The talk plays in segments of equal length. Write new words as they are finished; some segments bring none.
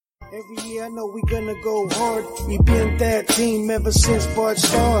Every year I know we gonna go hard. We been that team ever since Bart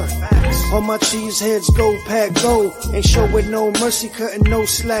started. All my cheese heads go pack go. Ain't showing no mercy, cutting no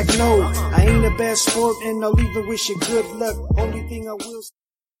slack, no. I ain't a bad sport and I'll even wish you good luck. Only thing I will.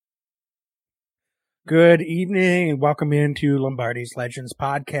 Good evening and welcome into Lombardi's Legends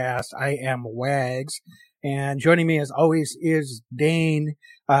podcast. I am Wags and joining me as always is Dane.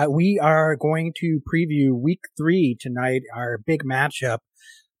 We are going to preview week 3 tonight, our big matchup.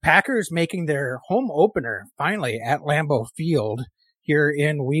 Packers making their home opener finally at Lambeau Field here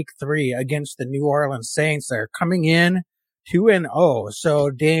in week 3 against the New Orleans Saints. They're coming in 2-0. So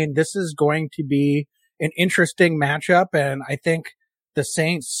Dane, this is going to be an interesting matchup. And I think the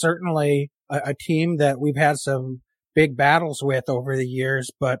Saints certainly a team that we've had some big battles with over the years.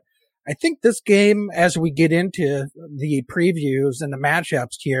 But I think this game, as we get into the previews and the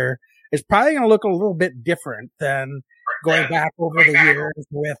matchups here, is probably going to look a little bit different than going back over the years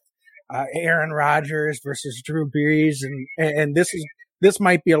with Aaron Rodgers versus Drew Brees, and this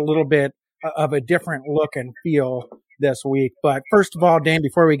might be a little bit of a different look and feel this week. But first of all, Dan,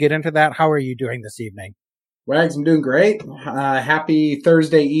 before we get into that, how are you doing this evening? Wags, I'm doing great. Happy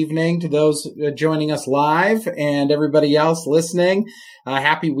Thursday evening to those joining us live and everybody else listening.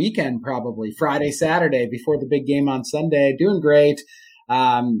 Happy weekend, probably Friday, Saturday before the big game on Sunday. Doing great.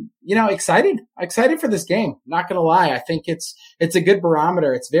 Excited for this game. Not going to lie. I think it's a good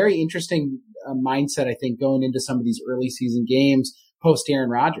barometer. It's very interesting mindset, I think, going into some of these early season games post Aaron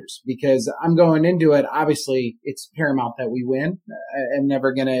Rodgers, because I'm going into it. Obviously it's paramount that we win.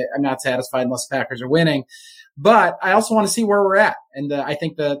 I'm not satisfied unless the Packers are winning, but I also want to see where we're at. And I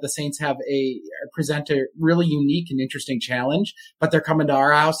think the Saints present a really unique and interesting challenge, but they're coming to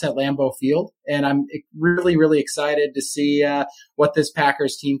our house at Lambeau Field. And I'm really, really excited to see what this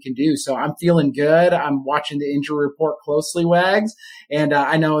Packers team can do. So I'm feeling good. I'm watching the injury report closely, Wags. And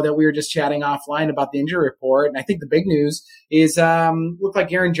I know that we were just chatting offline about the injury report. And I think the big news is looked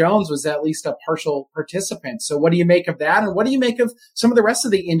like Aaron Jones was at least a partial participant. So what do you make of that? And what do you make of some of the rest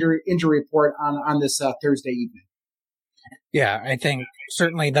of the injury report on this Thursday evening? Yeah, I think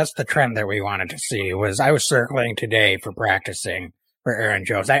certainly that's the trend that we wanted to see. I was circling today for practicing for Aaron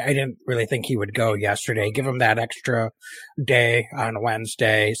Jones. I didn't really think he would go yesterday. Give him that extra day on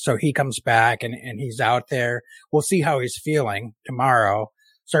Wednesday. So he comes back and he's out there. We'll see how he's feeling tomorrow.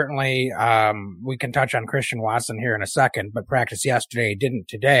 Certainly, we can touch on Christian Watson here in a second, but practice yesterday, didn't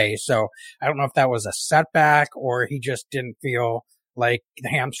today. So I don't know if that was a setback or he just didn't feel like the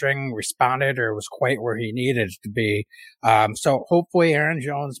hamstring responded or was quite where he needed it to be. So hopefully Aaron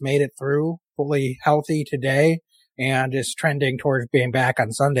Jones made it through fully healthy today and is trending towards being back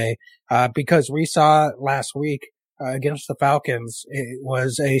on Sunday. Because we saw last week against the Falcons, it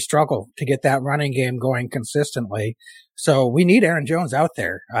was a struggle to get that running game going consistently. So we need Aaron Jones out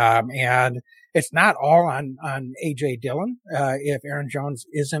there. And it's not all on AJ Dillon. If Aaron Jones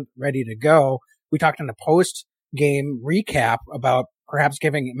isn't ready to go, we talked in the post game recap about perhaps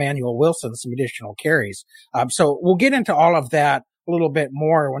giving Emmanuel Wilson some additional carries. So we'll get into all of that a little bit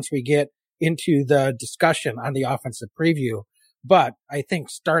more once we get into the discussion on the offensive preview. But I think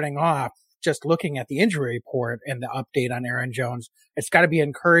starting off, just looking at the injury report and the update on Aaron Jones, it's got to be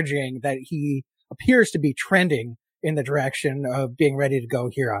encouraging that he appears to be trending in the direction of being ready to go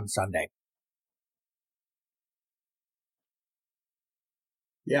here on Sunday.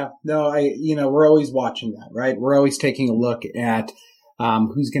 Yeah, no, we're always watching that, right? We're always taking a look at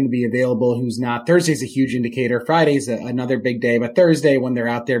who's going to be available, who's not. Thursday's a huge indicator. Friday's another big day, but Thursday when they're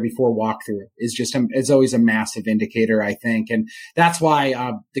out there before walkthrough is always a massive indicator, I think. And that's why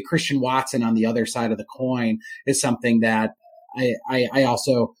the Christian Watson on the other side of the coin is something that I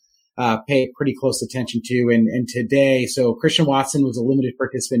also pay pretty close attention to. And today, so Christian Watson was a limited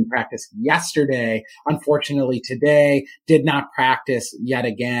participant in practice yesterday. Unfortunately, today did not practice yet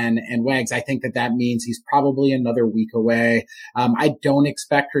again. And Wags, I think that means he's probably another week away. I don't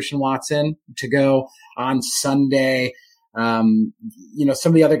expect Christian Watson to go on Sunday. Some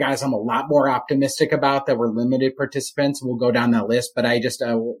of the other guys I'm a lot more optimistic about that were limited participants. We'll go down that list, but I just,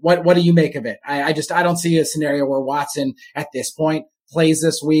 what do you make of it? I don't see a scenario where Watson at this point plays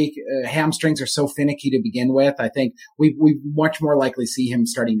this week. Hamstrings are so finicky to begin with. I think we much more likely see him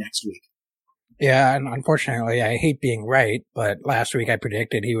starting next week. Yeah, and unfortunately, I hate being right, but last week I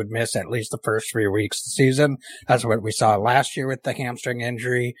predicted he would miss at least the first 3 weeks of the season. That's what we saw last year with the hamstring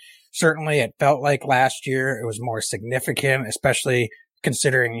injury. Certainly, it felt like last year it was more significant, especially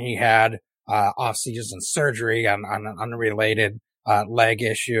considering he had off-season surgery on an unrelated leg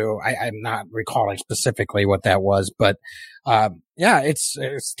issue. I'm not recalling specifically what that was, but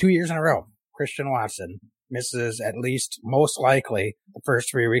it's 2 years in a row. Christian Watson misses at least most likely the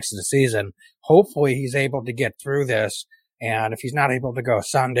first 3 weeks of the season. Hopefully he's able to get through this. And if he's not able to go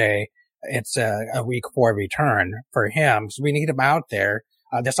Sunday, it's a week 4 return for him. So we need him out there.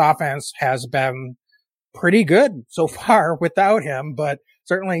 This offense has been pretty good so far without him, but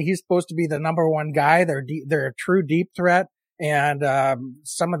certainly he's supposed to be the number one guy. They're a true deep threat. And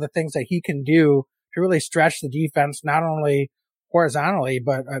some of the things that he can do to really stretch the defense, not only horizontally,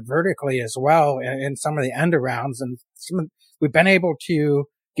 but vertically as well in some of the end arounds. And we've been able to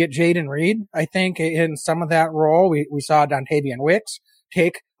get Jaden Reed, I think, in some of that role. We saw Dontavian Wicks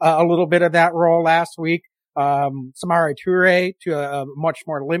take a little bit of that role last week. Samori Toure to a much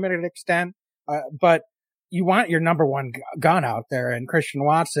more limited extent. But you want your number one gun out there and Christian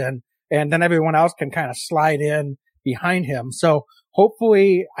Watson, and then everyone else can kind of slide in behind him. So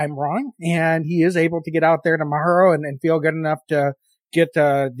hopefully I'm wrong and he is able to get out there tomorrow and feel good enough to get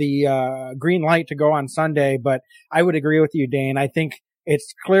the green light to go on Sunday. But I would agree with you, Dane. I think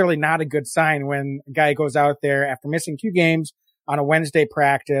it's clearly not a good sign when a guy goes out there after missing 2 games on a Wednesday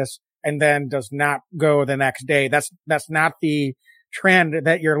practice and then does not go the next day. That's not the trend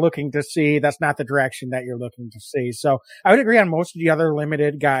that you're looking to see. That's not the direction that you're looking to see. So I would agree on most of the other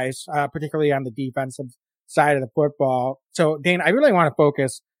limited guys, particularly on the defensive side of the football. So Dane, I really want to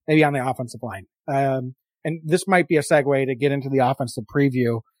focus maybe on the offensive line. And this might be a segue to get into the offensive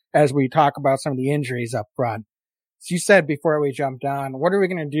preview as we talk about some of the injuries up front. So you said before we jumped on, what are we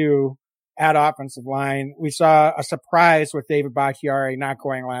going to do at offensive line? We saw a surprise with David Bakhtiari not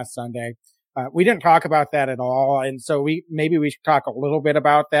going last Sunday. We didn't talk about that at all. And so maybe we should talk a little bit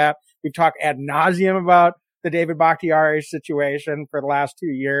about that. We've talked ad nauseum about the David Bakhtiari situation for the last 2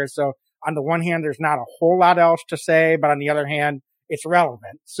 years. So on the one hand, there's not a whole lot else to say, but on the other hand, it's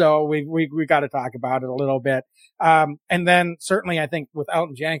relevant. So we got to talk about it a little bit. And then certainly I think with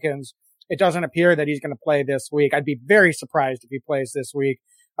Elgton Jenkins, it doesn't appear that he's going to play this week. I'd be very surprised if he plays this week.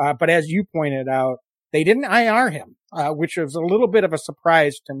 But as you pointed out, they didn't IR him, which was a little bit of a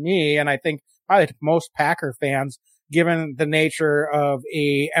surprise to me. And I think probably to most Packer fans, given the nature of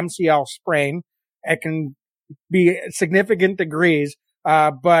a MCL sprain, it can be significant degrees.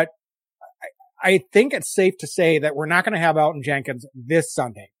 But I think it's safe to say that we're not going to have Elgton Jenkins this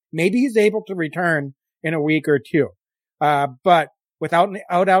Sunday. Maybe he's able to return in a week or two. But without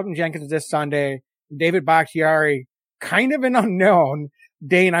Elgton Jenkins this Sunday, David Bakhtiari, kind of an unknown.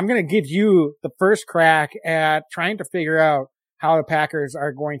 Dane, I'm going to give you the first crack at trying to figure out how the Packers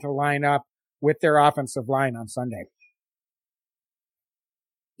are going to line up with their offensive line on Sunday.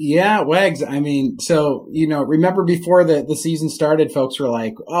 Yeah, Wags. I mean, so, remember before the season started, folks were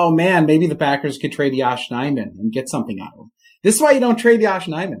like, oh man, maybe the Packers could trade Yosh Nijman and get something out of him. This is why you don't trade Yosh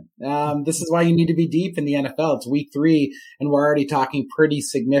Nijman. This is why you need to be deep in the NFL. It's week 3 and we're already talking pretty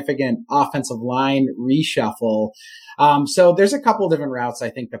significant offensive line reshuffle. So there's a couple of different routes I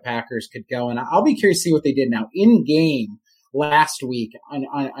think the Packers could go, and I'll be curious to see what they did now in game. Last week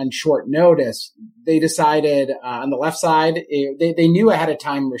on short notice, they decided on the left side, they knew ahead of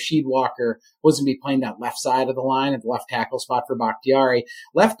time Rasheed Walker wasn't going to be playing that left side of the line at the left tackle spot for Bakhtiari.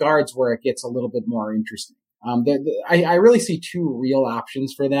 Left guard's where it gets a little bit more interesting. I really see 2 real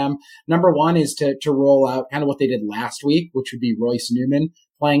options for them. Number one is to roll out kind of what they did last week, which would be Royce Newman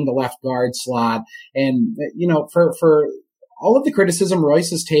playing the left guard slot. And, for all of the criticism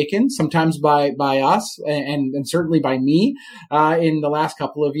Royce has taken, sometimes by us and certainly by me, in the last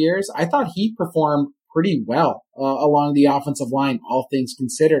couple of years, I thought he performed pretty well, along the offensive line, all things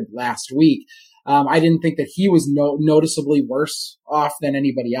considered last week. I didn't think that he was noticeably worse off than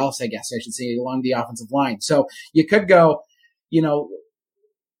anybody else, I guess I should say, along the offensive line. So you could go,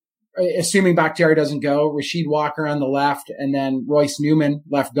 assuming Bakhtiari doesn't go, Rasheed Walker on the left, and then Royce Newman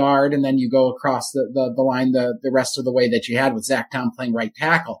left guard, and then you go across the line the rest of the way that you had with Zach Tom playing right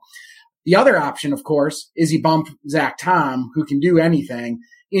tackle. The other option, of course, is you bump Zach Tom, who can do anything,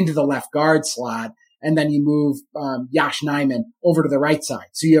 into the left guard slot, and then you move Yosh Nijman over to the right side.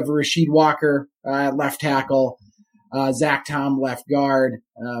 So you have Rasheed Walker left tackle, Zach Tom left guard,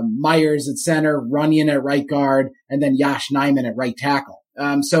 Myers at center, Runyon at right guard, and then Yosh Nijman at right tackle.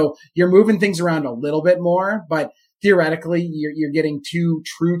 So you're moving things around a little bit more, but theoretically you're getting 2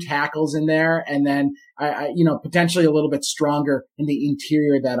 true tackles in there, and then potentially a little bit stronger in the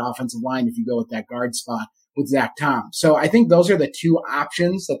interior of that offensive line if you go with that guard spot with Zach Tom. So I think those are the 2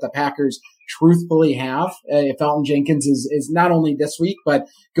 options that the Packers truthfully have if Elgton Jenkins is not only this week but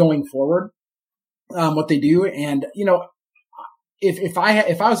going forward. What they do, and if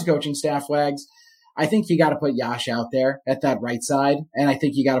I was a coaching staff, Wags, I think you got to put Yash out there at that right side. And I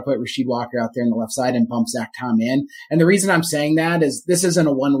think you got to put Rasheed Walker out there on the left side and bump Zach Tom in. And the reason I'm saying that is this isn't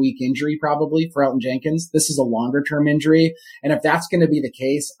a 1 week injury probably for Elgton Jenkins. This is a longer term injury. And if that's going to be the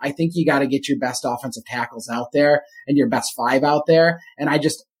case, I think you got to get your best offensive tackles out there and your best 5 out there. And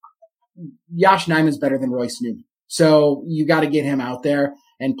Yosh Nijman's better than Royce Newman. So you got to get him out there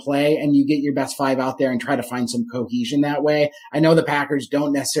and play, and you get your best 5 out there and try to find some cohesion that way. I know the Packers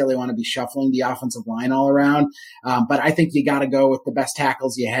don't necessarily want to be shuffling the offensive line all around, but I think you got to go with the best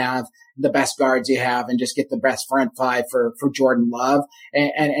tackles you have, the best guards you have, and just get the best front 5 for Jordan Love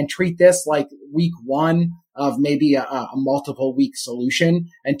and treat this like week 1 of maybe a multiple week solution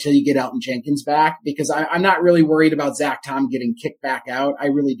until you get Elgton Jenkins back, because I'm not really worried about Zach Tom getting kicked back out. I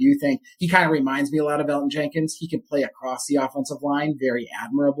really do think he kind of reminds me a lot of Elgton Jenkins. He can play across the offensive line very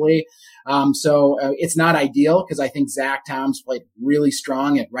admirably. So it's not ideal because I think Zach Tom's played really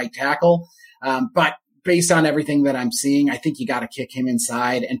strong at right tackle. But based on everything that I'm seeing, I think you got to kick him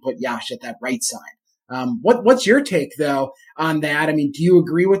inside and put Yash at that right side. What's your take though on that? I mean, do you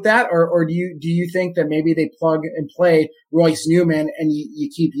agree with that, or do you think that maybe they plug and play Royce Newman and you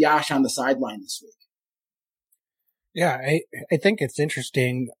keep Yash on the sideline this week? Yeah, I think it's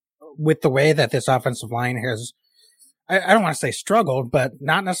interesting with the way that this offensive line has, I don't want to say struggled, but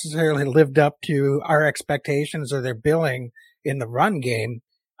not necessarily lived up to our expectations or their billing in the run game.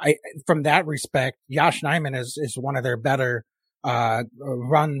 From that respect, Yosh Nijman is one of their better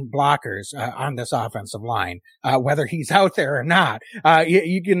run blockers on this offensive line, whether he's out there or not.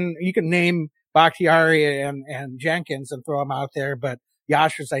 You can name Bakhtiari and Jenkins and throw them out there, but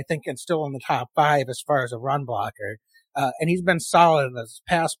Yash is, I think, still in the top 5 as far as a run blocker. And he's been solid as a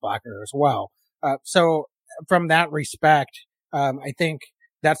pass blocker as well. So from that respect, I think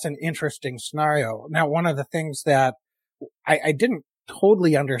that's an interesting scenario. Now, one of the things that I didn't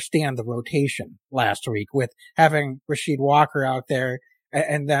totally understand the rotation last week with having Rasheed Walker out there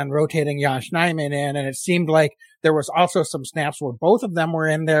and then rotating Yosh Nijman in. And it seemed like there was also some snaps where both of them were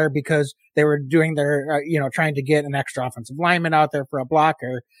in there because they were doing their, trying to get an extra offensive lineman out there for a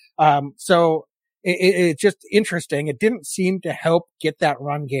blocker. So it's just interesting. It didn't seem to help get that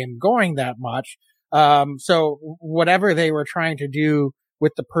run game going that much. So whatever they were trying to do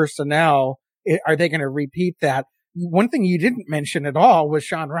with the personnel, are they going to repeat that? One thing you didn't mention at all was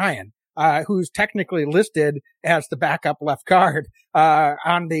Sean Ryan, who's technically listed as the backup left guard,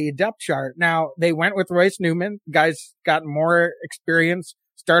 on the depth chart. Now, they went with Royce Newman. Guy's got more experience,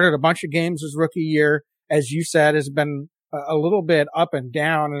 started a bunch of games his rookie year, as you said, has been a little bit up and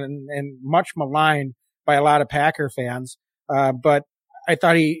down and much maligned by a lot of Packer fans. But I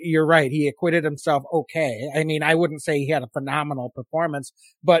thought you're right. He acquitted himself okay. I mean, I wouldn't say he had a phenomenal performance,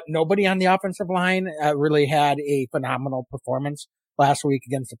 but nobody on the offensive line really had a phenomenal performance last week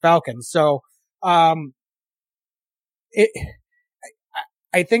against the Falcons. So, I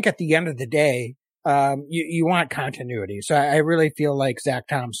think at the end of the day, you want continuity. So I really feel like Zach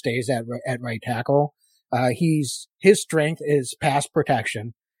Tom stays at right tackle. His strength is pass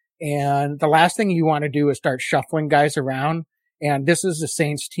protection. And the last thing you want to do is start shuffling guys around. And this is a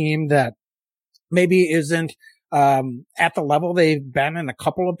Saints team that maybe isn't at the level they've been in a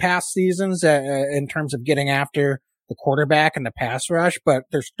couple of past seasons in terms of getting after the quarterback and the pass rush, but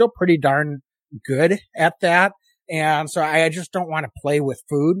they're still pretty darn good at that. And so I just don't want to play with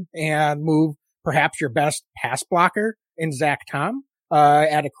food and move perhaps your best pass blocker in Zach Tom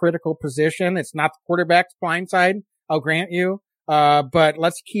at a critical position. It's not the quarterback's blind side, I'll grant you, but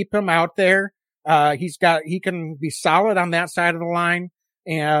let's keep him out there. He can be solid on that side of the line,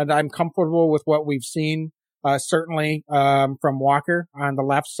 and I'm comfortable with what we've seen, certainly, from Walker on the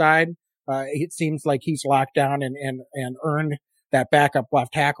left side. It seems like he's locked down and earned that backup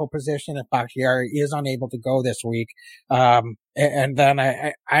left tackle position if Bakhtiari is unable to go this week. And then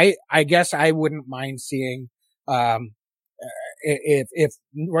I guess I wouldn't mind seeing, if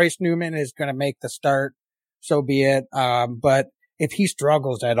Royce Newman is going to make the start, so be it. But if he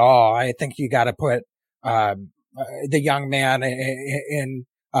struggles at all, I think you got to put the young man in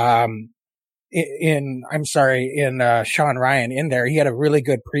Sean Ryan in there. He had a really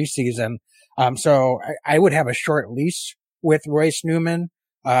good preseason. So I would have a short leash with Royce Newman.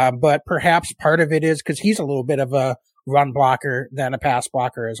 But perhaps part of it is because he's a little bit of a run blocker than a pass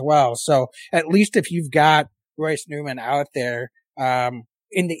blocker as well. So at least if you've got Royce Newman out there,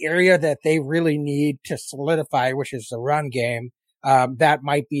 in the area that they really need to solidify, which is the run game, that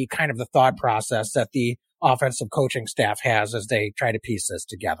might be kind of the thought process that the offensive coaching staff has as they try to piece this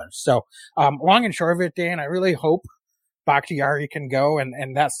together. So, long and short of it, Dan, I really hope Bakhtiari can go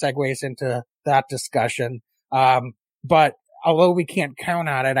and that segues into that discussion. But although we can't count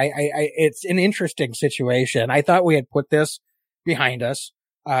on it, it's an interesting situation. I thought we had put this behind us.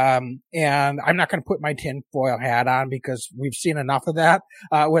 And I'm not going to put my tinfoil hat on because we've seen enough of that,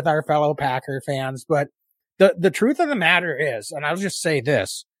 with our fellow Packer fans. But the truth of the matter is, and I'll just say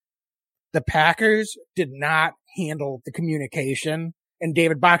this, the Packers did not handle the communication, and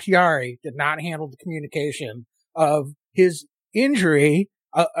David Bakhtiari did not handle the communication of his injury,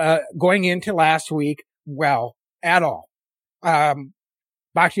 going into last week well at all.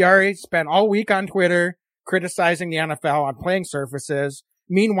 Bakhtiari spent all week on Twitter criticizing the NFL on playing surfaces.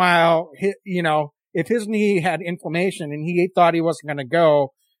 Meanwhile, if his knee had inflammation and he thought he wasn't going to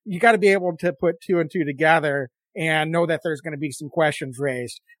go, you got to be able to put two and two together and know that there's going to be some questions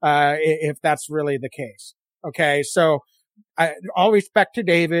raised, if that's really the case. Okay. So all respect to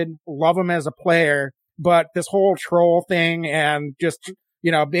David, love him as a player, but this whole troll thing and just,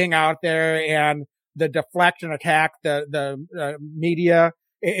 being out there and the deflect and attack the media,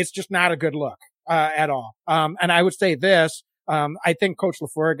 it's just not a good look, at all. And I would say this, I think Coach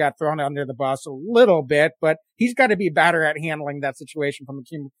LaFleur got thrown under the bus a little bit, but he's got to be better at handling that situation from a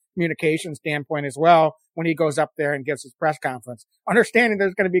communication standpoint as well when he goes up there and gives his press conference, understanding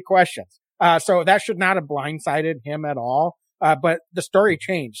there's going to be questions. So that should not have blindsided him at all. But the story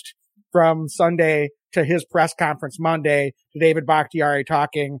changed from Sunday to his press conference Monday to David Bakhtiari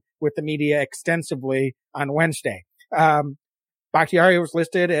talking with the media extensively on Wednesday. Bakhtiari was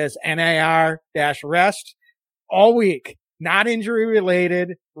listed as NIR-rest all week, not injury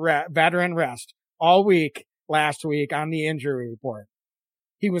related, veteran rest all week last week on the injury report.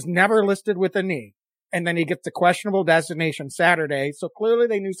 He was never listed with a knee. And then he gets the questionable designation Saturday. So clearly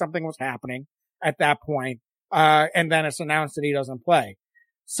they knew something was happening at that point. And then it's announced that he doesn't play.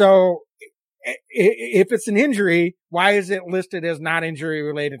 So if it's an injury, why is it listed as not injury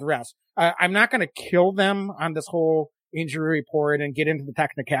related rest? I'm not going to kill them on this whole injury report and get into the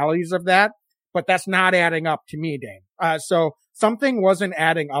technicalities of that, but that's not adding up to me, Dane. So something wasn't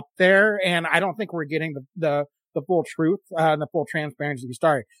adding up there, and I don't think we're getting the full truth, and the full transparency of the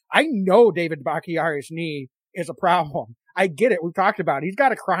story. I know David Bakhtiari's knee is a problem. I get it. We've talked about it. He's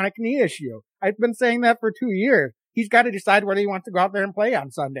got a chronic knee issue. I've been saying that for 2 years. He's got to decide whether he wants to go out there and play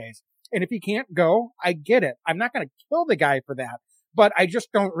on Sundays. And if he can't go, I get it. I'm not going to kill the guy for that, but I just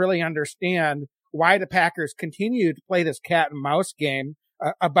don't really understand why the Packers continue to play this cat and mouse game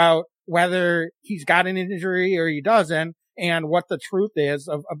about whether he's got an injury or he doesn't, and what the truth is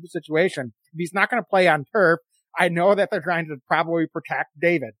of the situation. If he's not going to play on turf, I know that they're trying to probably protect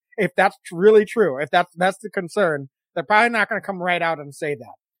David. If that's really true, if that's the concern, they're probably not going to come right out and say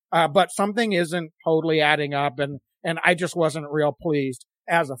that. But something isn't totally adding up, and I just wasn't real pleased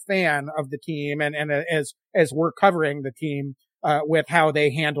as a fan of the team and as we're covering the team, with how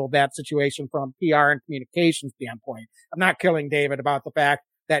they handled that situation from PR and communication standpoint. I'm not killing David about the fact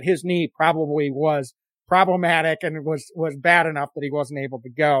that his knee probably was problematic and was bad enough that he wasn't able to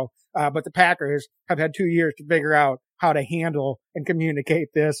go. But the Packers have had 2 years to figure out how to handle and communicate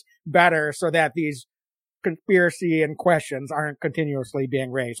this better so that these conspiracy and questions aren't continuously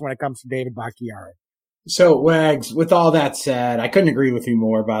being raised when it comes to David Bakhtiari. So, Wags, with all that said, I couldn't agree with you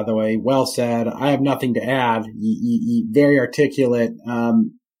more, by the way. Well said. I have nothing to add. Very articulate.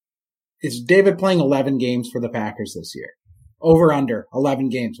 Is David playing 11 games for the Packers this year? Over under 11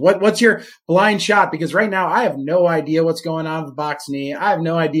 games. What's your blind shot? Because right now I have no idea what's going on with the box knee. I have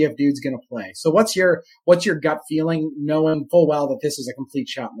no idea if dude's going to play. So what's your gut feeling, knowing full well that this is a complete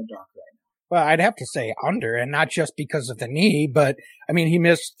shot in the dark right now? Well, I'd have to say under, and not just because of the knee, but I mean, he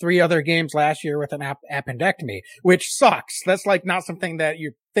missed 3 other games last year with an appendectomy, which sucks. That's like not something that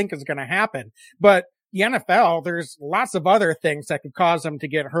you think is going to happen. But the NFL, there's lots of other things that could cause him to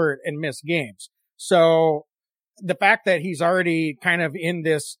get hurt and miss games. So the fact that he's already kind of in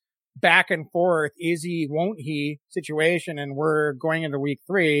this back and forth, is he, won't he situation, and we're going into week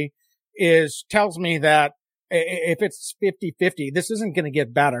 3, tells me that if it's 50-50, this isn't going to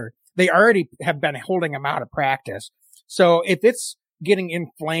get better. They already have been holding him out of practice. So if it's getting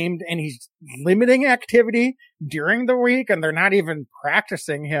inflamed and he's limiting activity during the week and they're not even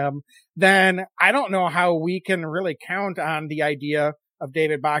practicing him, then I don't know how we can really count on the idea of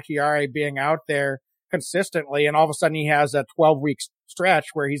David Bakhtiari being out there consistently. And all of a sudden he has a 12-week stretch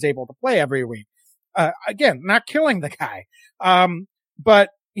where he's able to play every week. Again, not killing the guy. But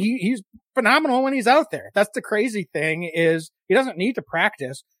he's phenomenal when he's out there. That's the crazy thing, is he doesn't need to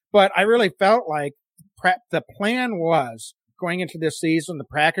practice. But I really felt like the plan was going into this season, the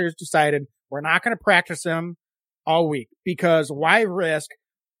Packers decided we're not going to practice him all week, because why risk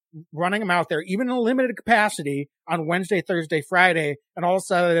running him out there, even in a limited capacity, on Wednesday, Thursday, Friday, and all of a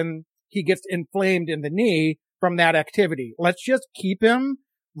sudden he gets inflamed in the knee from that activity. Let's just keep him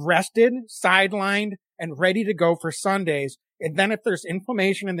rested, sidelined, and ready to go for Sundays. And then if there's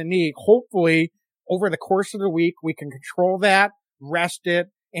inflammation in the knee, hopefully over the course of the week, we can control that, rest it,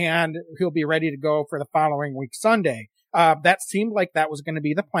 and he'll be ready to go for the following week Sunday. That seemed like that was going to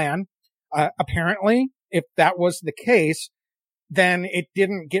be the plan. Apparently, if that was the case, then it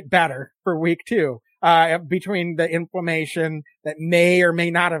didn't get better for week 2, between the inflammation that may or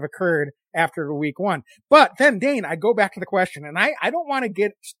may not have occurred after week 1. But then, Dane, I go back to the question, and I don't want to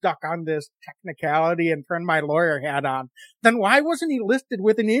get stuck on this technicality and turn my lawyer hat on. Then why wasn't he listed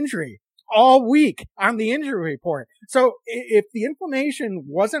with an injury all week on the injury report? So if the inflammation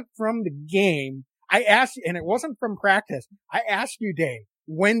wasn't from the game, I asked, and it wasn't from practice, I asked you, Dane,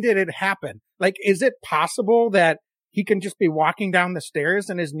 when did it happen? Like, is it possible that he can just be walking down the stairs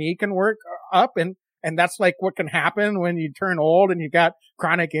and his knee can work up, and that's like what can happen when you turn old and you got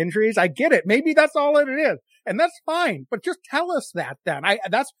chronic injuries? I get it. Maybe that's all it is. And that's fine, but just tell us that then.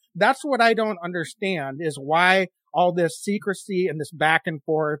 That's what I don't understand, is why all this secrecy and this back and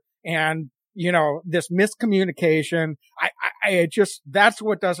forth and, this miscommunication. I just, that's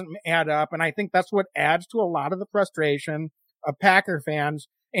what doesn't add up. And I think that's what adds to a lot of the frustration of Packer fans.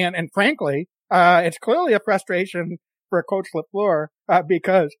 And frankly, it's clearly a frustration for Coach LaFleur,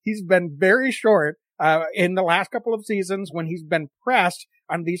 because he's been very short, in the last couple of seasons when he's been pressed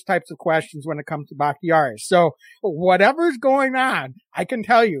on these types of questions when it comes to Bakhtiari. So whatever's going on, I can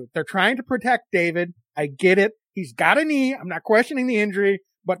tell you, they're trying to protect David. I get it. He's got a knee. I'm not questioning the injury,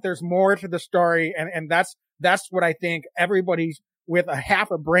 but there's more to the story. And that's what I think everybody with a half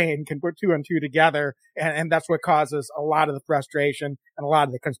a brain can put 2 and 2 together. And that's what causes a lot of the frustration and a lot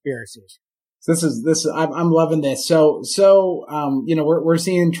of the conspiracies. So I'm loving this. So, we're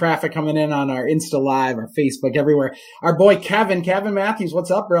seeing traffic coming in on our Insta Live, our Facebook, everywhere. Our boy Kevin Matthews,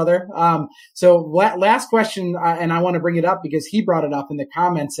 what's up, brother? So last question, and I want to bring it up because he brought it up in the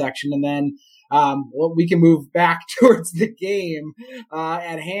comment section, and then, we can move back towards the game,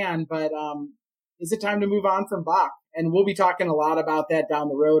 at hand, but, is it time to move on from Bach? And we'll be talking a lot about that down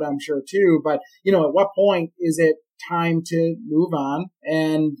the road, I'm sure too, but, at what point is it time to move on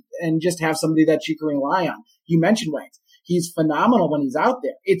and just have somebody that you can rely on? You mentioned Wings. He's phenomenal when he's out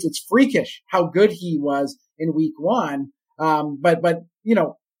there. It's freakish how good he was in week 1. But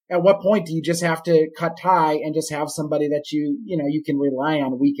at what point do you just have to cut tie and just have somebody that you can rely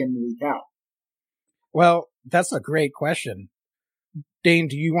on week in, week out? Well, that's a great question. Dane,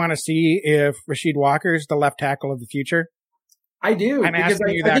 do you want to see if Rasheed Walker is the left tackle of the future? I do. I'm asking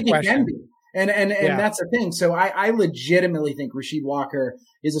you that think question. He can be. And that's the thing. So I legitimately think Rasheed Walker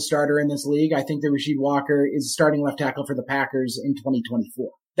is a starter in this league. I think that Rasheed Walker is starting left tackle for the Packers in 2024.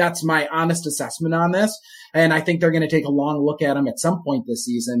 That's my honest assessment on this. And I think they're going to take a long look at him at some point this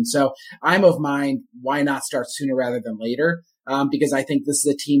season. So I'm of mind, why not start sooner rather than later? Because I think this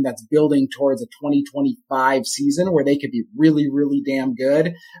is a team that's building towards a 2025 season where they could be really, really damn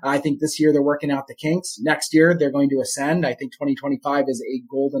good. I think this year they're working out the kinks. Next year they're going to ascend. I think 2025 is a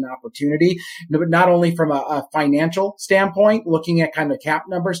golden opportunity, but not only from a financial standpoint, looking at kind of cap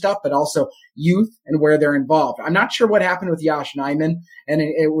number stuff, but also youth and where they're involved. I'm not sure what happened with Yosh Nijman and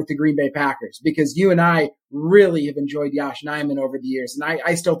with the Green Bay Packers, because you and I really have enjoyed Yosh Nijman over the years. And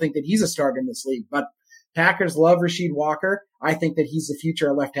I still think that he's a starter in this league, but Packers love Rasheed Walker. I think that he's the future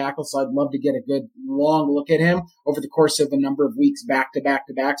at left tackle, so I'd love to get a good long look at him over the course of a number of weeks back to back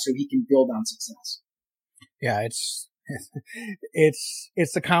to back so he can build on success. Yeah, it's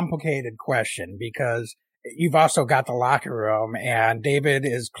a complicated question because you've also got the locker room, and David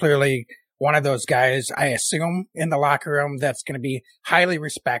is clearly one of those guys, I assume, in the locker room that's going to be highly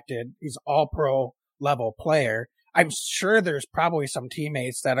respected. He's all pro level player. I'm sure there's probably some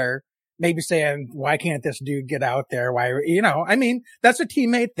teammates that are maybe saying, why can't this dude get out there? Why, that's a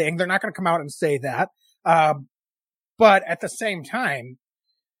teammate thing. They're not going to come out and say that. But at the same time,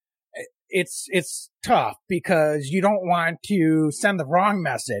 it's tough because you don't want to send the wrong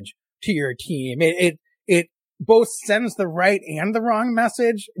message to your team. It both sends the right and the wrong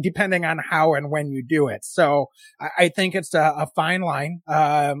message depending on how and when you do it. So I think it's a fine line.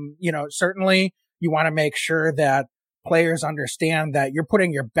 Certainly you want to make sure that players understand that you're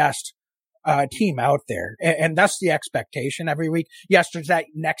putting your best team out there. And that's the expectation every week. Yes, there's that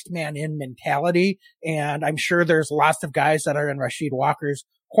next man in mentality. And I'm sure there's lots of guys that are in Rasheed Walker's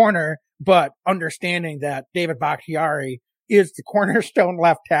corner, but understanding that David Bakhtiari is the cornerstone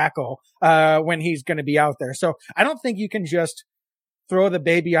left tackle, when he's going to be out there. So I don't think you can just throw the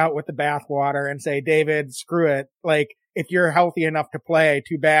baby out with the bathwater and say, David, screw it. Like, if you're healthy enough to play,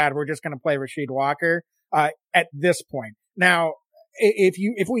 too bad. We're just going to play Rasheed Walker, at this point. Now,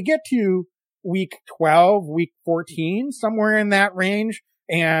 if we get to week 12, week 14, somewhere in that range.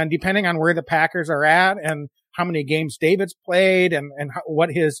 And depending on where the Packers are at and how many games David's played and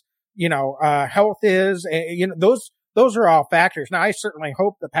what his, health is, those are all factors. Now, I certainly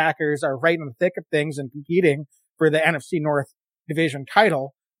hope the Packers are right in the thick of things and competing for the NFC North division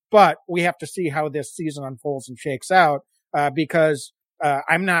title, but we have to see how this season unfolds and shakes out, because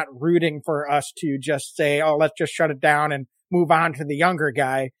I'm not rooting for us to just say, oh, let's just shut it down and move on to the younger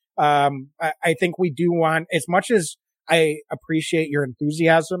guy. I think we do want, as much as I appreciate your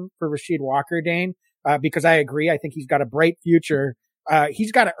enthusiasm for Rasheed Walker, Dane, because I agree. I think he's got a bright future.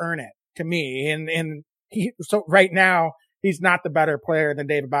 He's got to earn it, to me. So right now, he's not the better player than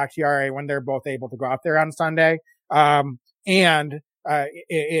David Bakhtiari when they're both able to go out there on Sunday. I don't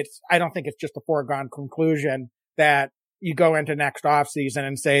think it's just a foregone conclusion that you go into next offseason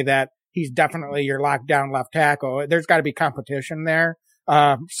and say that he's definitely your lockdown left tackle. There's got to be competition there.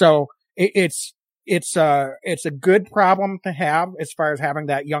 So it's a good problem to have as far as having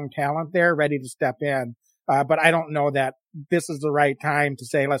that young talent there ready to step in. But I don't know that this is the right time to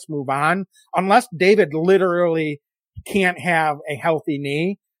say, let's move on, unless David literally can't have a healthy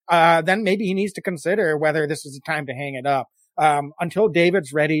knee. Then maybe he needs to consider whether this is the time to hang it up. Until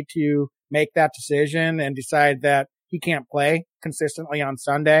David's ready to make that decision and decide that he can't play consistently on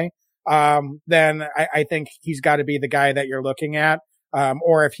Sunday, then I think he's got to be the guy that you're looking at.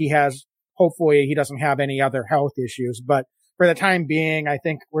 Or if he has, hopefully he doesn't have any other health issues. But for the time being, I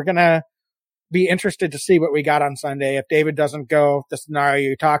think we're going to be interested to see what we got on Sunday. If David doesn't go, the scenario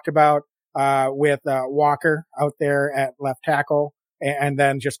you talked about, with Walker out there at left tackle, and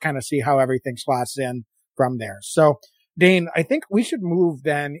then just kind of see how everything slots in from there. So, Dane, I think we should move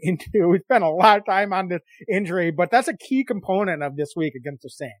then into, we spent a lot of time on this injury, but that's a key component of this week against the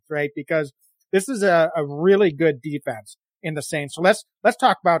Saints, right? Because this is a really good defense in the Saints. So let's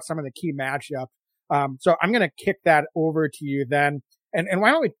talk about some of the key matchups. So I'm going to kick that over to you then. And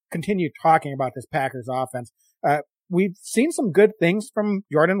why don't we continue talking about this Packers offense? We've seen some good things from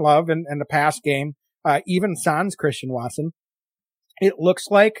Jordan Love in the past game, even sans Christian Watson. It looks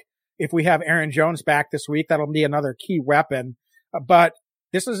like if we have Aaron Jones back this week, that'll be another key weapon. But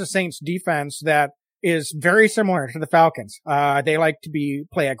this is a Saints defense that is very similar to the Falcons. They like to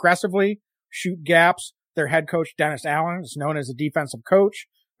play aggressively, shoot gaps. Their head coach, Dennis Allen, is known as a defensive coach.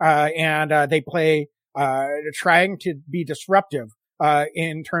 And they play, trying to be disruptive,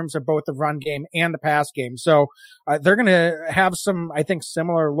 in terms of both the run game and the pass game. So, they're going to have some, I think,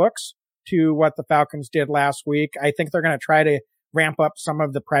 similar looks to what the Falcons did last week. I think they're going to try to ramp up some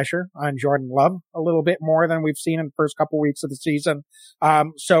of the pressure on Jordan Love a little bit more than we've seen in the first couple weeks of the season.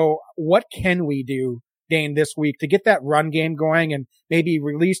 So what can we do, Dane, this week to get that run game going and maybe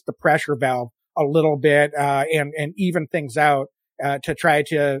release the pressure valve a little bit, and even things out, to try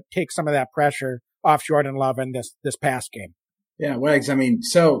to take some of that pressure off Jordan Love in this pass game? Yeah, Wags. I mean,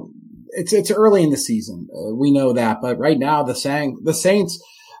 so it's early in the season. We know that, but right now the Saints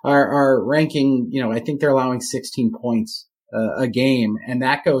are ranking, I think they're allowing 16 points a game, and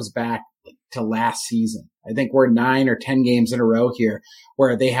that goes back to last season. I think we're 9 or 10 games in a row here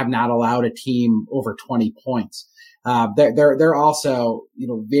where they have not allowed a team over 20 points. They're also,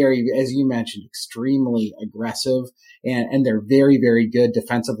 very, as you mentioned, extremely aggressive, and they're very, very good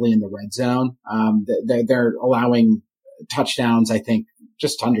defensively in the red zone. They're allowing touchdowns, I think,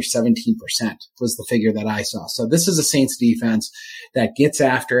 just under 17% was the figure that I saw. So this is a Saints defense that gets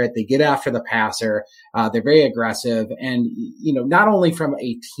after it. They get after the passer. They're very aggressive. And, not only from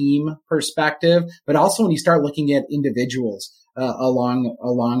a team perspective, but also when you start looking at individuals,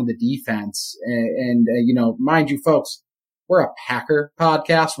 along the defense. And mind you, folks, we're a Packer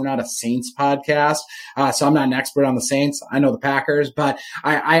podcast. We're not a Saints podcast. So I'm not an expert on the Saints. I know the Packers, but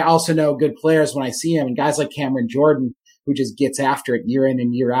I also know good players when I see them, and guys like Cameron Jordan, who just gets after it year in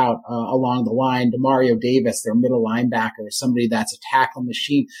and year out, along the line. Demario Davis, their middle linebacker, somebody that's a tackle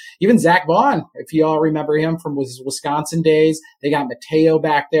machine. Even Zach Vaughn, if you all remember him from his Wisconsin days. They got Mateo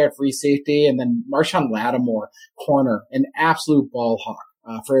back there at free safety, and then Marshawn Lattimore, corner, an absolute ball hawk.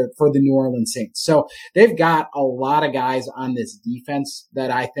 For the New Orleans Saints. So they've got a lot of guys on this defense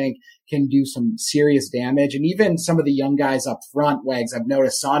that I think can do some serious damage. And even some of the young guys up front, Wags, I've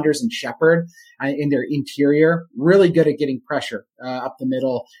noticed Saunders and Shepard in their interior, really good at getting pressure up the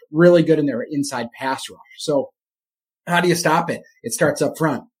middle, really good in their inside pass rush. So how do you stop it? It starts up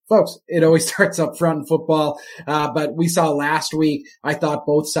front. folks, it always starts up front in football. But we saw last week, I thought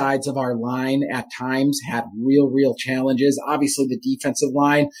both sides of our line at times had real challenges. Obviously, the defensive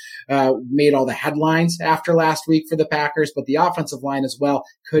line made all the headlines after last week for the Packers, but the offensive line as well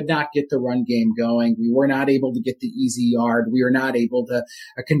could not get the run game going. We were not able to get the easy yard. We were not able to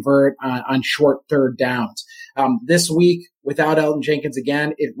convert on short third downs. This week, without Elgton Jenkins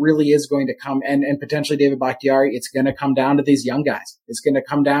again, it really is going to come, and potentially David Bakhtiari, it's going to come down to these young guys. It's going to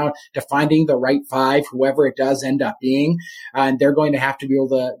come down to finding the right five, whoever it does end up being. And they're going to have to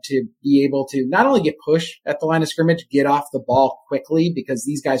be able to not only get pushed at the line of scrimmage, get off the ball quickly, because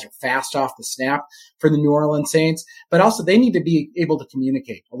these guys are fast off the snap for the New Orleans Saints, but also they need to be able to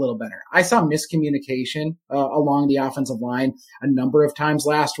communicate a little better. I saw miscommunication along the offensive line a number of times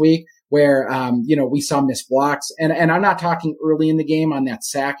last week, where, we saw missed blocks. And I'm not talking early in the game on that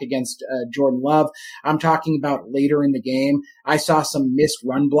sack against Jordan Love. I'm talking about later in the game. I saw some missed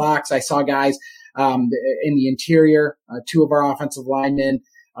run blocks. I saw guys in the interior, two of our offensive linemen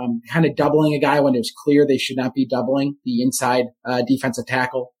kind of doubling a guy when it was clear they should not be doubling the inside defensive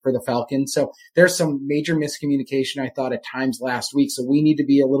tackle for the Falcons. So there's some major miscommunication, I thought, at times last week. So we need to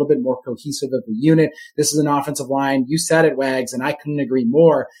be a little bit more cohesive of a unit. This is an offensive line. You said it, Wags, and I couldn't agree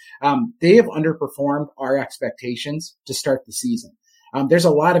more. They have underperformed our expectations to start the season. There's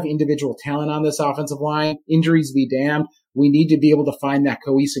a lot of individual talent on this offensive line. Injuries be damned. We need to be able to find that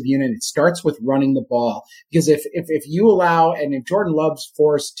cohesive unit. It starts with running the ball, because if you allow, and if Jordan Love's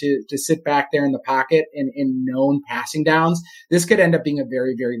forced to sit back there in the pocket in known passing downs, this could end up being a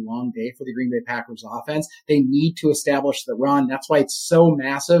very, very long day for the Green Bay Packers offense. They need to establish the run. That's why it's so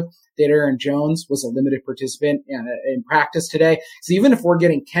massive that Aaron Jones was a limited participant in practice today. So even if we're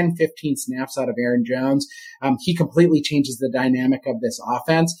getting 10, 15 snaps out of Aaron Jones, he completely changes the dynamic of this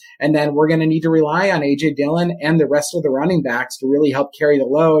offense. And then we're going to need to rely on A.J. Dillon and the rest of the running backs to really help carry the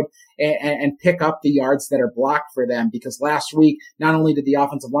load and pick up the yards that are blocked for them. Because last week, not only did the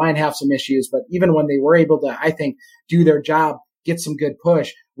offensive line have some issues, but even when they were able to, I think, do their job, get some good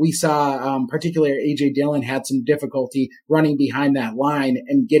push, we saw particularly A.J. Dillon had some difficulty running behind that line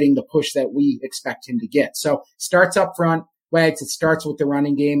and getting the push that we expect him to get. So starts up front, Wags, it starts with the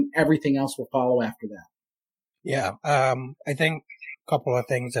running game. Everything else will follow after that. Yeah, I think a couple of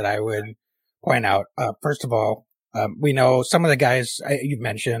things that I would point out. First of all, we know some of the guys you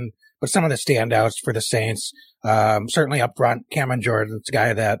mentioned, but some of the standouts for the Saints, certainly up front, Cameron Jordan's a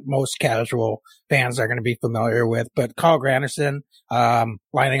guy that most casual fans are going to be familiar with, but Carl Granderson,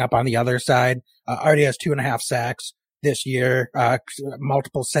 lining up on the other side, already has 2.5 sacks this year,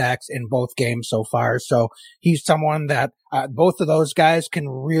 multiple sacks in both games so far. So he's someone that, both of those guys can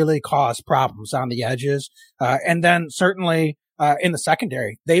really cause problems on the edges. And then certainly, in the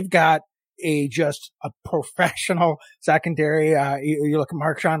secondary, they've got just a professional secondary. You look at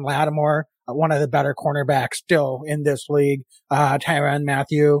Marshawn Lattimore, one of the better cornerbacks still in this league. Tyrann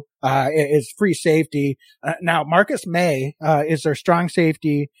Mathieu, is free safety. Now Marcus May, is their strong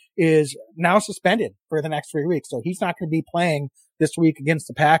safety, is now suspended for the next 3 weeks. So he's not going to be playing this week against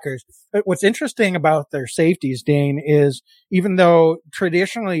the Packers. But what's interesting about their safeties, Dane, is even though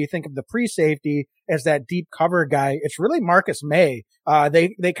traditionally you think of the free safety as that deep cover guy, it's really Marcus May.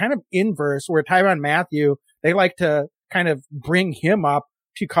 They kind of inverse, where Tyrann Mathieu, they like to kind of bring him up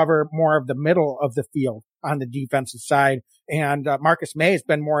to cover more of the middle of the field on the defensive side. And Marcus May has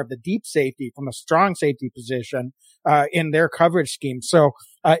been more of the deep safety from a strong safety position in their coverage scheme. So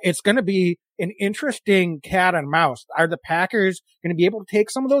it's going to be an interesting cat and mouse. Are the Packers going to be able to take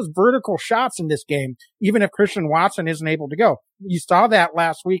some of those vertical shots in this game, even if Christian Watson isn't able to go? You saw that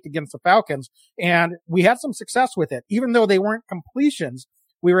last week against the Falcons, and we had some success with it. Even though they weren't completions,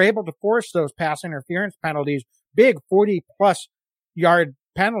 we were able to force those pass interference penalties, big 40-plus yard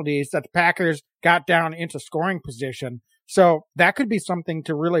penalties that the Packers got down into scoring position. So that could be something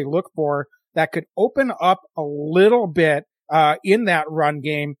to really look for that could open up a little bit in that run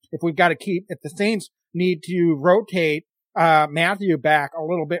game. If the Saints need to rotate Mathieu back a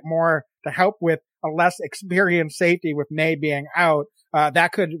little bit more to help with a less experienced safety with May being out,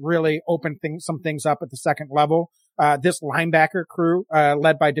 that could really open some things up at the second level. This linebacker crew,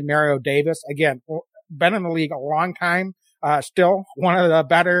 led by Demario Davis, again, been in the league a long time, still one of the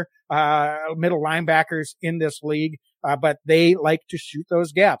better middle linebackers in this league. But they like to shoot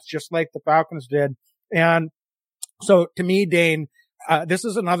those gaps, just like the Falcons did. And so to me, Dane, this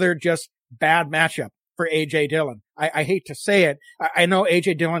is another just bad matchup for A.J. Dillon. I hate to say it. I know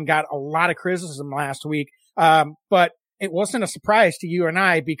A.J. Dillon got a lot of criticism last week, but it wasn't a surprise to you and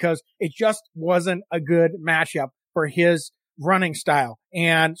I, because it just wasn't a good matchup for his running style.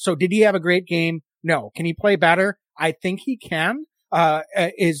 And so did he have a great game? No. Can he play better? I think he can.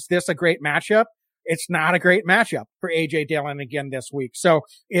 is this a great matchup? It's not a great matchup for A.J. Dillon again this week. So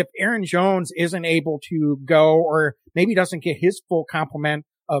if Aaron Jones isn't able to go, or maybe doesn't get his full complement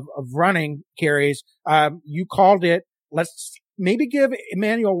of running carries, you called it. Let's maybe give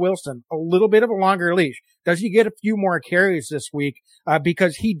Emmanuel Wilson a little bit of a longer leash. Does he get a few more carries this week?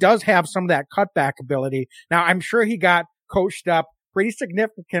 Because he does have some of that cutback ability. Now, I'm sure he got coached up pretty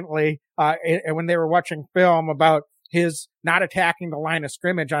significantly, when they were watching film about his not attacking the line of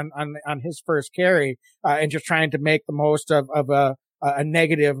scrimmage on his first carry, and just trying to make the most of a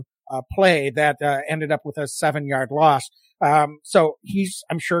negative, play that, ended up with a 7-yard loss. So he's,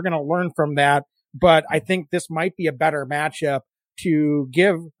 I'm sure, going to learn from that, but I think this might be a better matchup to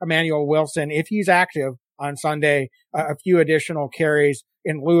give Emmanuel Wilson, if he's active on Sunday, a few additional carries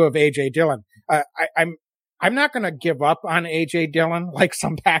in lieu of A.J. Dillon. I'm not going to give up on A.J. Dillon like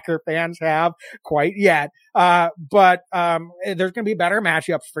some Packer fans have quite yet. But there's going to be better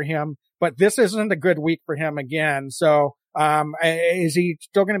matchups for him, but this isn't a good week for him again. So, is he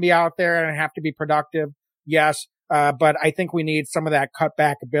still going to be out there and have to be productive? Yes. But I think we need some of that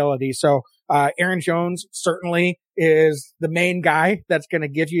cutback ability. So, Aaron Jones certainly is the main guy that's going to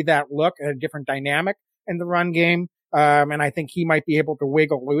give you that look at a different dynamic in the run game. And I think he might be able to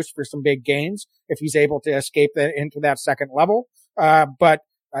wiggle loose for some big gains if he's able to escape into that second level. But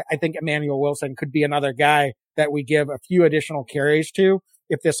I think Emmanuel Wilson could be another guy that we give a few additional carries to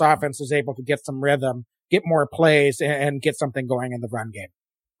if this offense is able to get some rhythm, get more plays, and get something going in the run game.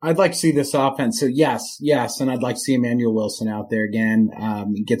 I'd like to see this offense. So yes. And I'd like to see Emmanuel Wilson out there again,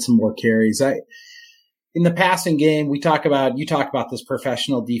 get some more carries. In the passing game, you talk about this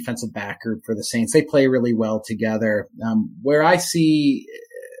professional defensive back group for the Saints. They play really well together. Where I see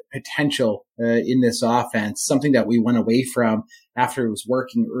potential in this offense, something that we went away from after it was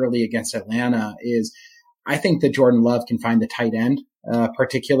working early against Atlanta, is I think that Jordan Love can find the tight end,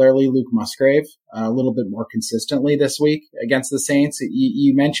 particularly Luke Musgrave, a little bit more consistently this week against the Saints.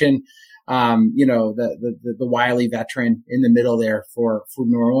 You mentioned the wily veteran in the middle there for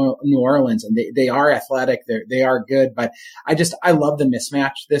New Orleans, and they are athletic. They are good, but I love the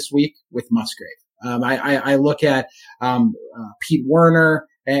mismatch this week with Musgrave. I look at, Pete Werner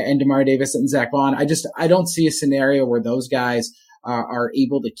and DeMar Davis and Zach Vaughn. I don't see a scenario where those guys are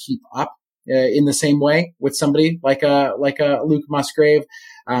able to keep up in the same way with somebody like a Luke Musgrave.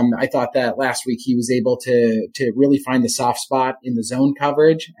 I thought that last week he was able to really find the soft spot in the zone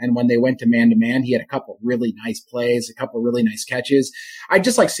coverage. And when they went to man, he had a couple really nice plays, a couple really nice catches. I'd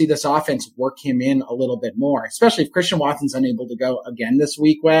just like to see this offense work him in a little bit more, especially if Christian Watson's unable to go again this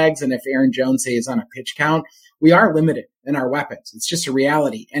week, Wags. And if Aaron Jones is on a pitch count, we are limited in our weapons. It's just a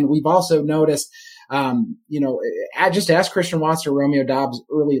reality. And we've also noticed, just ask Christian Watson or Romeo Doubs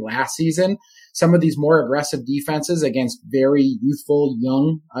early last season, some of these more aggressive defenses against very youthful,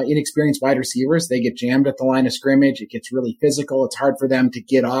 young, inexperienced wide receivers, they get jammed at the line of scrimmage. It gets really physical. It's hard for them to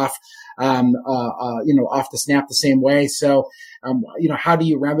get off, off the snap the same way. So, how do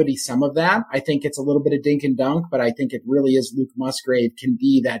you remedy some of that? I think it's a little bit of dink and dunk, but I think it really is Luke Musgrave can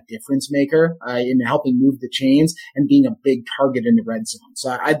be that difference maker, in helping move the chains and being a big target in the red zone.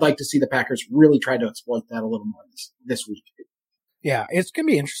 So I'd like to see the Packers really try to exploit that a little more this week. Yeah, it's going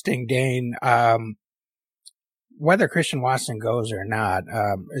to be interesting, Dane, whether Christian Watson goes or not.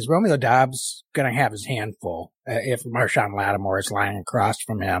 Is Romeo Doubs going to have his hand full if Marshawn Lattimore is lying across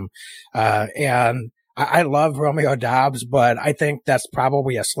from him? And I love Romeo Doubs, but I think that's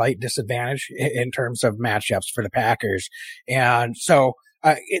probably a slight disadvantage in terms of matchups for the Packers. And so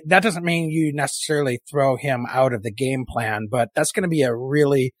that doesn't mean you necessarily throw him out of the game plan, but that's going to be a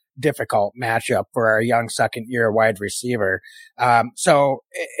really difficult matchup for our young second-year wide receiver. So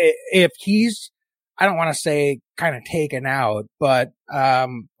if he's, I don't want to say kind of taken out, but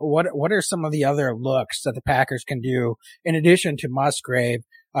what are some of the other looks that the Packers can do in addition to Musgrave?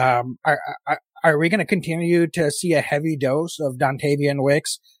 Are we going to continue to see a heavy dose of Dontavian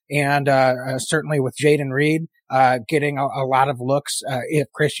Wicks and certainly with Jayden Reed getting a lot of looks if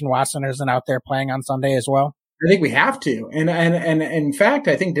Christian Watson isn't out there playing on Sunday as well? I think we have to. And in fact,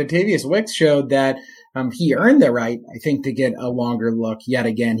 I think Dontavius Wicks showed that he earned the right, I think, to get a longer look yet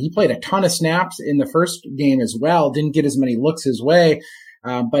again. He played a ton of snaps in the first game as well, didn't get as many looks his way,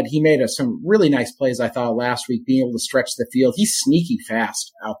 but he made some really nice plays, I thought, last week, being able to stretch the field. He's sneaky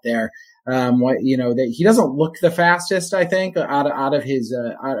fast out there. He doesn't look the fastest, I think, out of his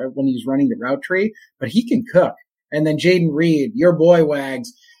when he's running the route tree, but he can cook. And then Jayden Reed, your boy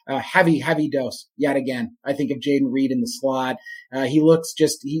Wags, heavy dose yet again. I think of Jaden Reed in the slot. He looks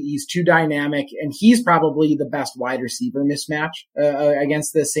he's too dynamic, and he's probably the best wide receiver mismatch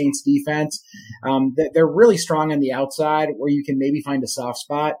against the Saints defense. They're really strong on the outside. Where you can maybe find a soft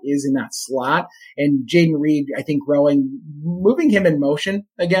spot is in that slot. And Jaden Reed, I think moving him in motion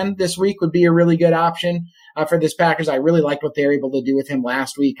again this week would be a really good option for this Packers. I really liked what they were able to do with him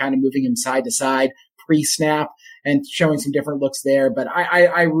last week, kind of moving him side to side pre-snap and showing some different looks there. But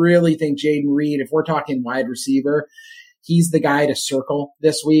I really think Jaden Reed, if we're talking wide receiver, he's the guy to circle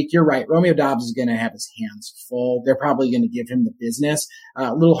this week. You're right. Romeo Doubs is going to have his hands full. They're probably going to give him the business.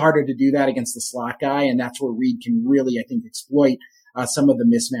 A little harder to do that against the slot guy, and that's where Reed can really, I think, exploit some of the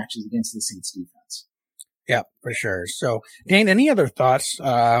mismatches against the Saints defense. Yeah, for sure. So, Dane, any other thoughts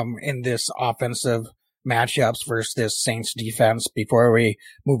in this offensive matchups versus this Saints defense before we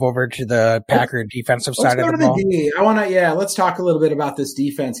move over to the Packer defensive side of the ball? Let's talk a little bit about this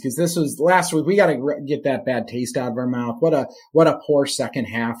defense, because this was last week. We got to get that bad taste out of our mouth. What a poor second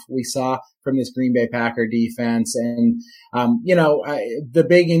half we saw from this Green Bay Packer defense. And, the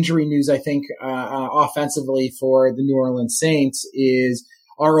big injury news, I think, offensively for the New Orleans Saints is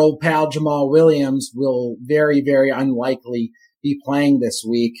our old pal Jamal Williams will very, very unlikely be playing this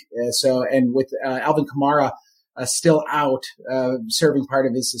week. And with Alvin Kamara still out, serving part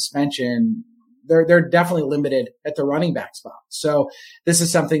of his suspension, they're definitely limited at the running back spot. So this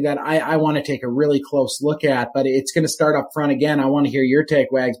is something that I want to take a really close look at, but it's going to start up front again. I want to hear your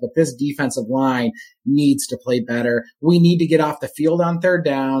take, Wags, but this defensive line needs to play better. We need to get off the field on third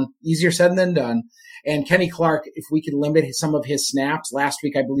down. Easier said than done. And Kenny Clark, if we could limit some of his snaps, last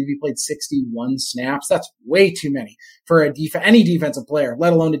week I believe he played 61 snaps. That's way too many for any defensive player,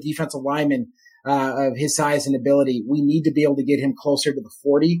 let alone a defensive lineman of his size and ability. We need to be able to get him closer to the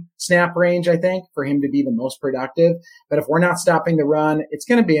 40 snap range, I think, for him to be the most productive. But if we're not stopping the run, it's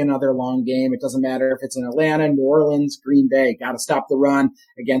going to be another long game. It doesn't matter if it's in Atlanta, New Orleans, Green Bay. Got to stop the run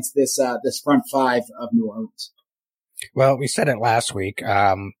against this front five of New Orleans. Well, we said it last week.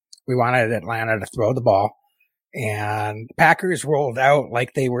 We wanted Atlanta to throw the ball, and Packers rolled out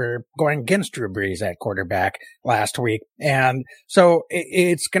like they were going against Drew Brees at quarterback last week. And so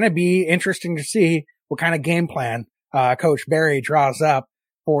it's going to be interesting to see what kind of game plan Coach Barry draws up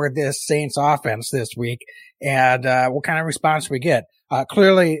for this Saints offense this week, and what kind of response we get.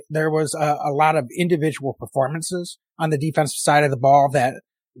 Clearly, there was a lot of individual performances on the defensive side of the ball that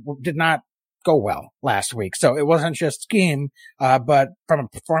did not go well last week. So it wasn't just scheme, but from a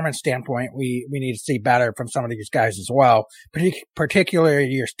performance standpoint, we need to see better from some of these guys as well, particularly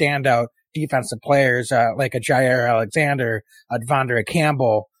your standout defensive players, like a Jair Alexander, Devondre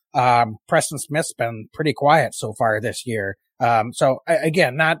Campbell. Preston Smith's been pretty quiet so far this year. So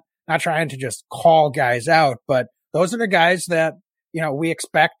again, not trying to just call guys out, but those are the guys that, we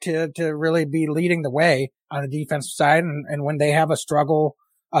expect to really be leading the way on the defensive side. And when they have a struggle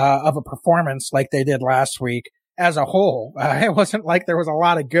of a performance like they did last week as a whole, it wasn't like there was a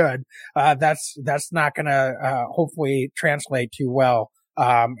lot of good. That's not going to hopefully translate too well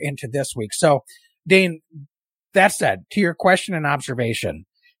into this week. So, Dane, that said, to your question and observation,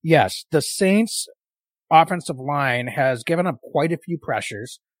 yes, the Saints offensive line has given up quite a few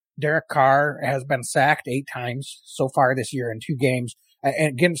pressures. Derek Carr has been sacked 8 times so far this year in 2 games, and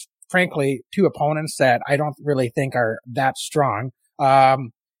against, frankly, 2 opponents that I don't really think are that strong.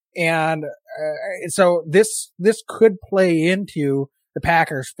 So this could play into the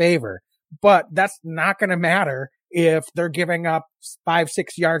Packers' favor, but that's not going to matter if they're giving up 5-6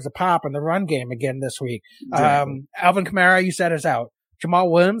 yards a pop in the run game again this week. Exactly. Alvin Kamara, you said, is out. Jamal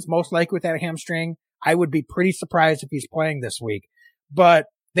Williams, most likely with that hamstring. I would be pretty surprised if he's playing this week, but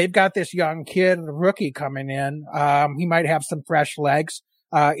they've got this young kid, the rookie coming in. He might have some fresh legs,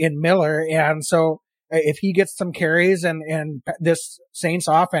 in Miller. And so, if he gets some carries and this Saints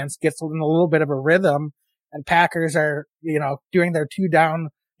offense gets in a little bit of a rhythm and Packers are, doing their 2-down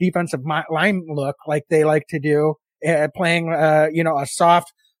defensive line look like they like to do, playing, a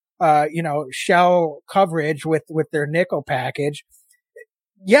soft, shell coverage with their nickel package.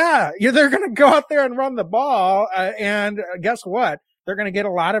 Yeah, they're going to go out there and run the ball. And guess what? They're going to get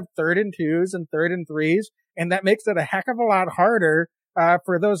a lot of 3rd and 2s and 3rd and 3s. And that makes it a heck of a lot harder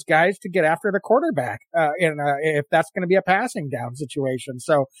for those guys to get after the quarterback, if that's going to be a passing down situation.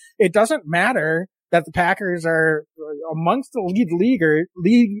 So it doesn't matter that the Packers are amongst the league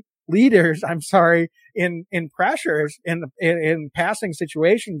leaders, in pressures in passing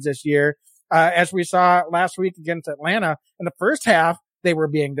situations this year, as we saw last week against Atlanta. In the first half, they were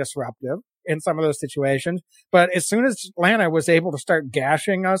being disruptive. in some of those situations. But as soon as Atlanta was able to start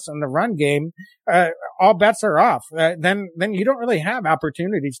gashing us in the run game, all bets are off. Then you don't really have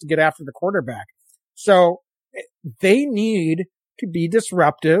opportunities to get after the quarterback. So they need to be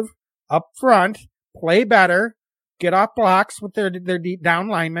disruptive up front, play better, get off blocks with their deep down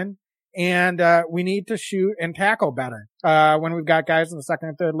linemen, and we need to shoot and tackle better when we've got guys in the second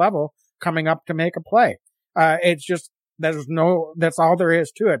and third level coming up to make a play. It's just that's all there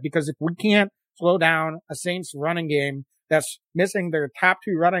is to it, because if we can't slow down a Saints running game that's missing their top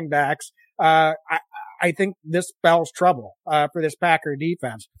two running backs, I think this spells trouble for this Packer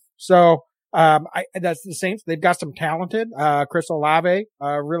defense. So that's the Saints. They've got some talented Chris Olave,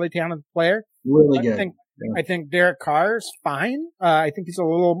 really talented player. Really good. I think Derek Carr's fine. I think he's a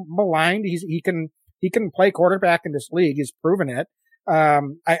little maligned. He can play quarterback in this league. He's proven it.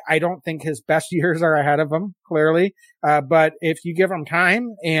 I don't think his best years are ahead of him, clearly. But if you give him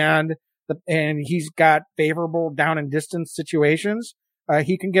time and he's got favorable down and distance situations,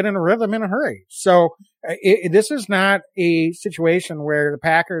 he can get in a rhythm in a hurry. So this is not a situation where the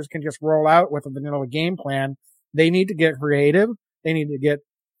Packers can just roll out with a vanilla game plan. They need to get creative. They need to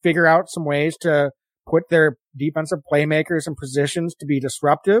figure out some ways to put their defensive playmakers in positions to be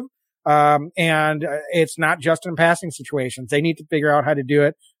disruptive. And it's not just in passing situations. They need to figure out how to do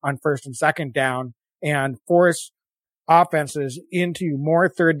it on first and second down and force offenses into more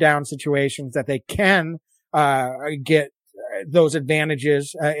third down situations that they can, get those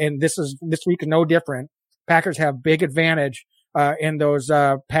advantages. And this week is no different. Packers have big advantage, in those,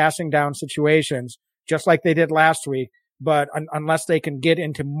 passing down situations, just like they did last week. But unless they can get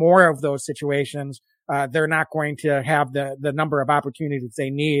into more of those situations, they're not going to have the number of opportunities they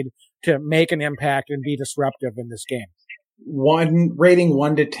need to make an impact and be disruptive in this game. Rating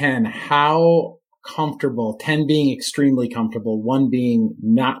 1 to 10, how comfortable, 10 being extremely comfortable, 1 being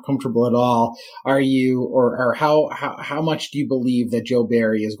not comfortable at all, are you, or how much do you believe that Joe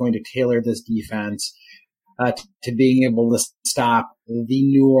Barry is going to tailor this defense to being able to stop the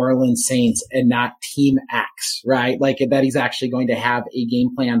New Orleans Saints and not Team X, right? Like that he's actually going to have a game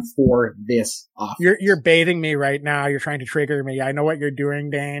plan for this offense. You're baiting me right now. You're trying to trigger me. I know what you're doing,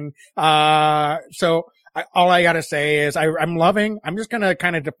 Dane. All I gotta say is I'm just gonna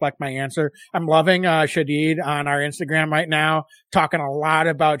kind of deflect my answer. I'm loving, Shadid on our Instagram right now, talking a lot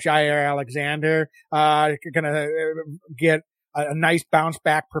about Jaire Alexander, gonna get a nice bounce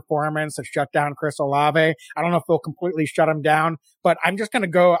back performance that shut down Chris Olave. I don't know if they'll completely shut him down, but I'm just going to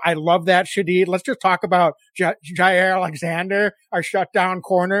go. I love that, Shadid. Let's just talk about Jaire Alexander, our shutdown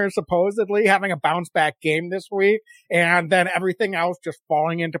corner, supposedly having a bounce back game this week, and then everything else just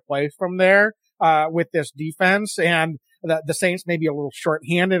falling into place from there, with this defense, and the Saints may be a little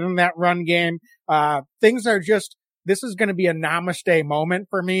shorthanded in that run game. Things are just, this is going to be a namaste moment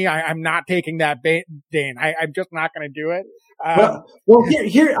for me. I'm not taking that bait, Dane. I'm just not going to do it. Well,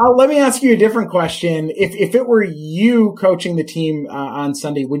 here, let me ask you a different question. If it were you coaching the team on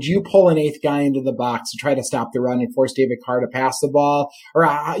Sunday, would you pull an 8th guy into the box to try to stop the run and force David Carr to pass the ball? Or,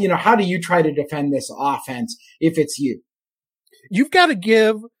 how do you try to defend this offense if it's you? You've got to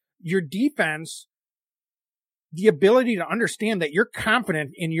give your defense the ability to understand that you're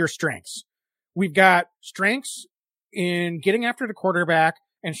confident in your strengths. We've got strengths in getting after the quarterback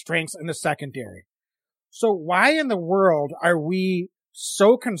and strengths in the secondary. So why in the world are we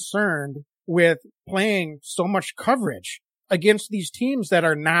so concerned with playing so much coverage against these teams that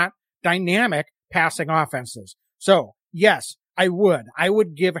are not dynamic passing offenses? So yes, I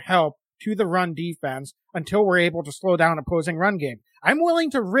would give help to the run defense until we're able to slow down opposing run game. I'm willing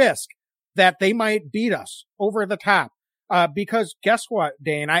to risk that they might beat us over the top. Because guess what,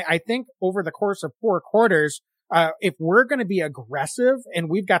 Dane? I think over the course of 4 quarters, if we're going to be aggressive and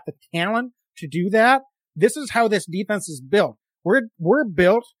we've got the talent to do that, this is how this defense is built. We're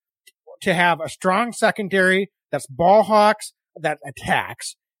built to have a strong secondary that's ball hawks, that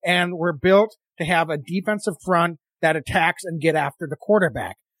attacks, and we're built to have a defensive front that attacks and get after the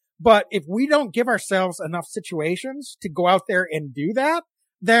quarterback. But if we don't give ourselves enough situations to go out there and do that,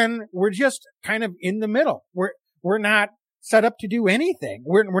 then we're just kind of in the middle. We're not set up to do anything.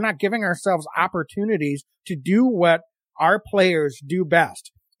 We're not giving ourselves opportunities to do what our players do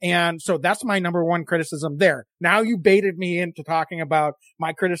best. And so that's my number one criticism there. Now you baited me into talking about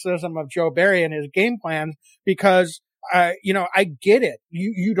my criticism of Joe Barry and his game plan because, I get it.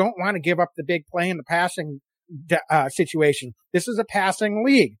 You don't want to give up the big play in the passing situation. This is a passing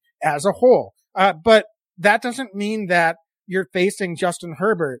league as a whole. But that doesn't mean that you're facing Justin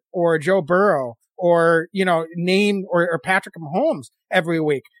Herbert or Joe Burrow or, or Patrick Mahomes every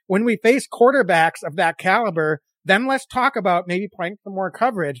week. When we face quarterbacks of that caliber, then let's talk about maybe playing some more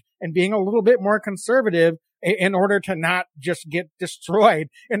coverage and being a little bit more conservative in order to not just get destroyed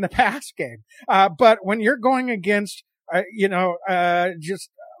in the pass game. But when you're going against, just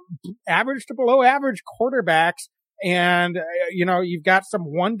average to below average quarterbacks and, you've got some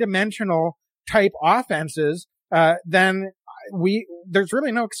one-dimensional type offenses, then there's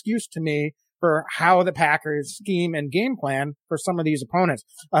really no excuse to me for how the Packers scheme and game plan for some of these opponents.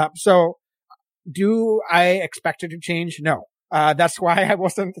 So do I expect it to change? No. That's why I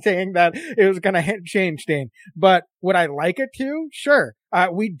wasn't saying that it was going to change, Dane. But would I like it to? Sure.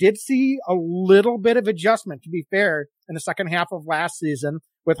 We did see a little bit of adjustment, to be fair, in the second half of last season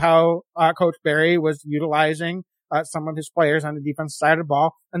with how Coach Barry was utilizing some of his players on the defense side of the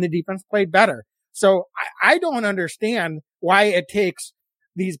ball, and the defense played better. So I don't understand why it takes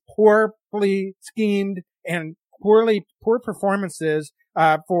these poorly schemed and poor performances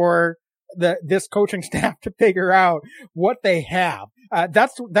for this coaching staff to figure out what they have.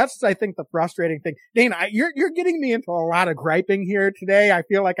 That's I think the frustrating thing. Dane, you're getting me into a lot of griping here today. I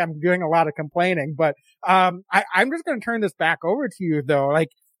feel like I'm doing a lot of complaining, but I'm just going to turn this back over to you though. Like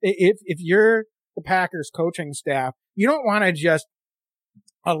if you're the Packers coaching staff, you don't want to just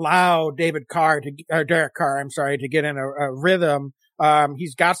allow Derek Carr, to get in a rhythm.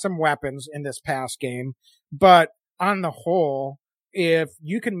 He's got some weapons in this pass game, but on the whole, if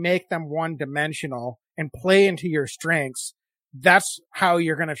you can make them one-dimensional and play into your strengths, that's how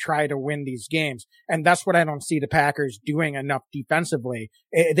you're going to try to win these games. And that's what I don't see the Packers doing enough defensively.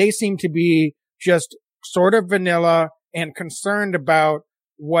 They seem to be just sort of vanilla and concerned about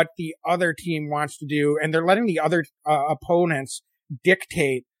what the other team wants to do, and they're letting the other opponents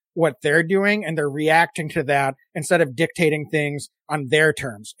dictate what they're doing, and they're reacting to that instead of dictating things on their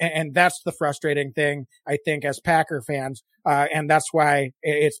terms. And that's the frustrating thing, I think, as Packer fans. And that's why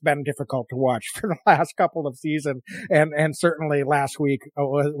it's been difficult to watch for the last couple of seasons. And certainly last week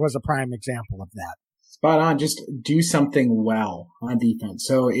was a prime example of that. Spot on. Just do something well on defense.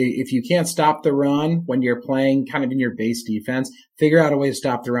 So if you can't stop the run when you're playing kind of in your base defense, figure out a way to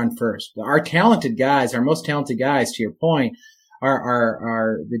stop the run first. Our most talented guys, to your point,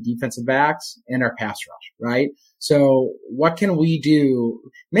 are the defensive backs and our pass rush, right? So what can we do?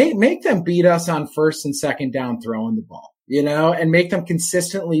 Make them beat us on first and second down throwing the ball, and make them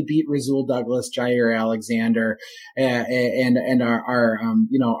consistently beat Rasul Douglas, Jair Alexander, and our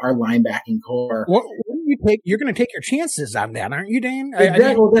linebacking core. What do you take? You're going to take your chances on that, aren't you, Dane?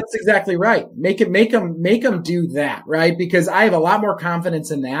 Well, that's exactly right. Make them do that, right? Because I have a lot more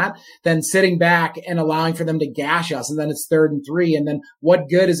confidence in that than sitting back and allowing for them to gash us. And then it's 3rd and 3. And then what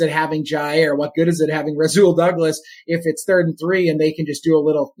good is it having Jair? What good is it having Rasul Douglas if it's 3rd and 3 and they can just do a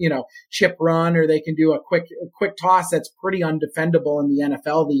little, chip run, or they can do a quick toss that's pretty undefendable in the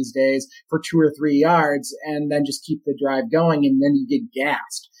NFL these days for 2 or 3 yards, and then just keep the drive going, and then you get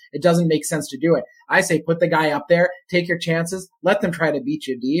gassed. It doesn't make sense to do it. I say put the guy up there, take your chances, let them try to beat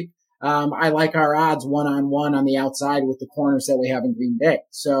you deep. I like our odds one-on-one on the outside with the corners that we have in Green Bay.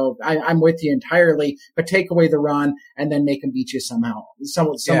 So I'm with you entirely, but take away the run and then make them beat you somehow,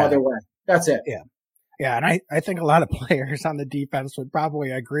 some other way. That's it. Yeah. Yeah, and I think a lot of players on the defense would probably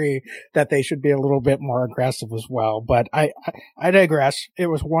agree that they should be a little bit more aggressive as well. But I digress. It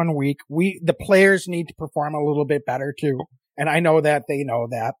was 1 week. The players need to perform a little bit better too. And I know that they know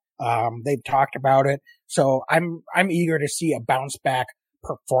that. They've talked about it. So I'm eager to see a bounce back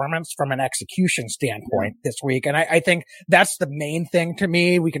performance from an execution standpoint this week. And I think that's the main thing to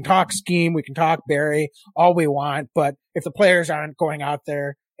me. We can talk scheme, we can talk Barry, all we want, but if the players aren't going out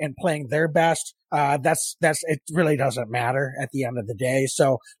there and playing their best, it really doesn't matter at the end of the day.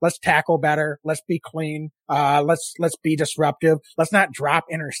 So let's tackle better. Let's be clean. Let's be disruptive. Let's not drop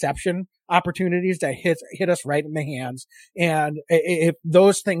interception opportunities that hit us right in the hands. And if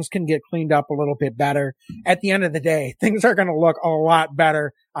those things can get cleaned up a little bit better, at the end of the day, things are going to look a lot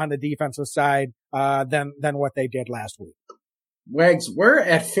better on the defensive side, than what they did last week. Wags, we're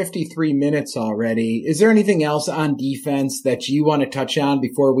at 53 minutes already. Is there anything else on defense that you want to touch on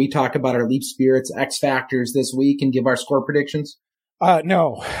before we talk about our Leaf Spirits X Factors this week and give our score predictions?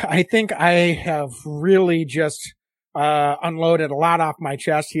 No, I think I have really just unloaded a lot off my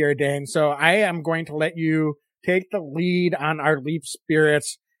chest here, Dane. So I am going to let you take the lead on our Leaf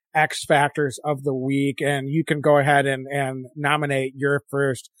Spirits X Factors of the week, and you can go ahead and nominate your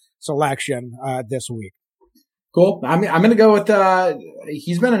first selection this week. Cool. I'm going to go with,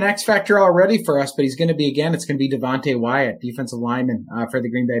 he's been an X factor already for us, but he's going to be again, it's going to be Devontae Wyatt, defensive lineman, for the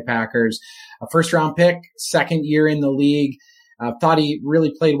Green Bay Packers. A 1st round pick, 2nd year in the league. Thought he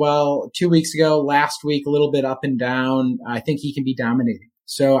really played well 2 weeks ago. Last week, a little bit up and down. I think he can be dominating.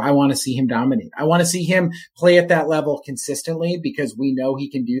 So I want to see him dominate. I want to see him play at that level consistently because we know he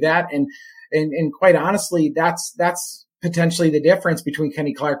can do that. And quite honestly, that's potentially the difference between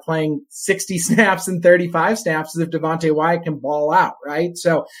Kenny Clark playing 60 snaps and 35 snaps is if Devonte Wyatt can ball out, right?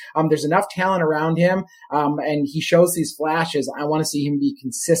 So, there's enough talent around him. And he shows these flashes. I want to see him be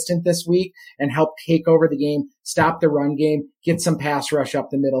consistent this week and help take over the game, stop the run game, get some pass rush up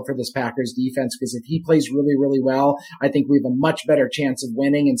the middle for this Packers defense. Because if he plays really, really well, I think we have a much better chance of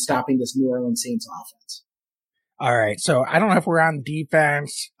winning and stopping this New Orleans Saints offense. All right. So I don't know if we're on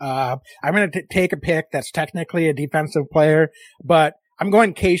defense. I'm going to take a pick that's technically a defensive player, but I'm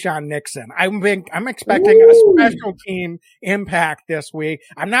going Keisean Nixon. I'm expecting a special team impact this week.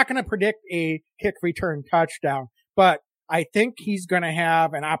 I'm not going to predict a kick return touchdown, but I think he's going to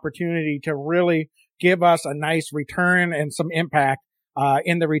have an opportunity to really give us a nice return and some impact,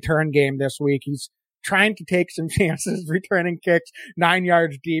 in the return game this week. He's trying to take some chances, returning kicks 9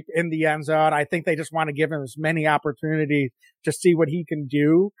 yards deep in the end zone. I think they just want to give him as many opportunities to see what he can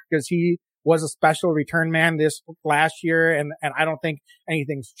do because he was a special return man this last year. And I don't think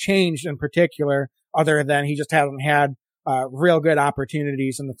anything's changed in particular other than he just hasn't had, real good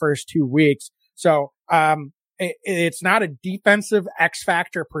opportunities in the first 2 weeks. So, it's not a defensive X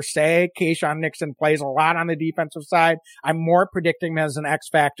factor per se. Keisean Nixon plays a lot on the defensive side. I'm more predicting him as an X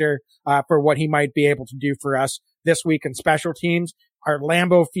factor, for what he might be able to do for us this week in special teams. Our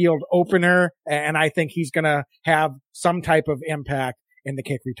Lambeau Field opener, and I think he's going to have some type of impact in the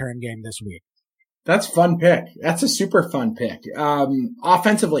kick return game this week. That's a fun pick. That's a super fun pick.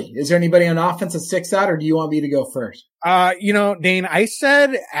 Offensively, is there anybody on offense that sticks out, or do you want me to go first? Dane, I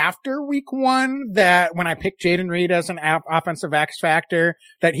said after week 1 that when I picked Jayden Reed as an offensive X factor,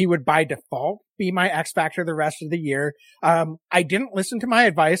 that he would by default be my X factor the rest of the year. I didn't listen to my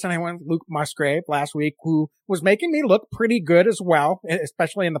advice and I went with Luke Musgrave last week, who was making me look pretty good as well,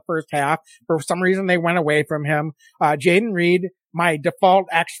 especially in the first half. For some reason, they went away from him. Jayden Reed, my default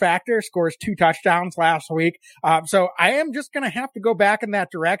X factor, scores 2 touchdowns last week. So I am just going to have to go back in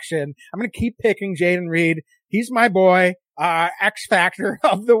that direction. I'm going to keep picking Jayden Reed. He's my boy, X factor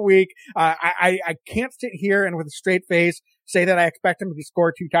of the week. I can't sit here and with a straight face say that I expect him to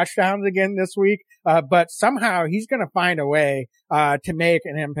score 2 touchdowns again this week. But somehow he's going to find a way, to make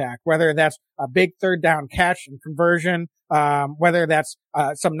an impact, whether that's a big third down catch and conversion, whether that's,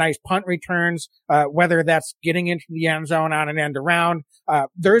 some nice punt returns, whether that's getting into the end zone on an end around.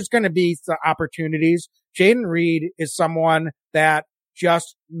 There's going to be some opportunities. Jayden Reed is someone that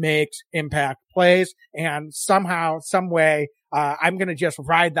just makes impact plays, and somehow, some way, I'm going to just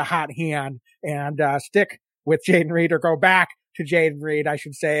ride the hot hand and, stick with Jayden Reed, or go back to Jayden Reed, I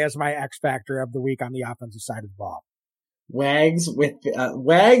should say, as my X factor of the week on the offensive side of the ball. Wags with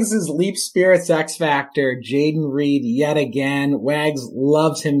Wags' Leap Spirits X Factor, Jayden Reed yet again. Wags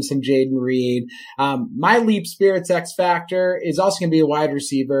loves him some Jayden Reed. My Leap Spirits X Factor is also going to be a wide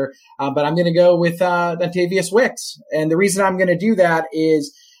receiver, but I'm going to go with Dontavius Wicks. And the reason I'm going to do that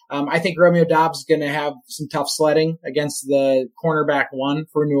is I think Romeo Doubs is going to have some tough sledding against the cornerback 1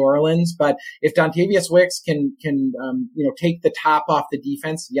 for New Orleans. But if Dontavius Wicks can take the top off the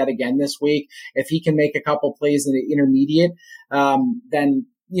defense yet again this week, if he can make a couple plays in the intermediate, then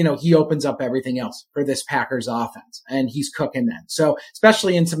he opens up everything else for this Packers offense, and he's cooking then. So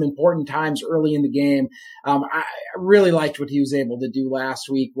especially in some important times early in the game, I really liked what he was able to do last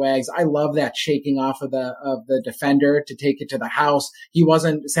week, Wags. I love that shaking off of the defender to take it to the house. He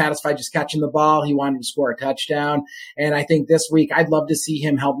wasn't satisfied just catching the ball. He wanted to score a touchdown. And I think this week I'd love to see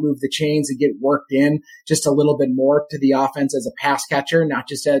him help move the chains and get worked in just a little bit more to the offense as a pass catcher, not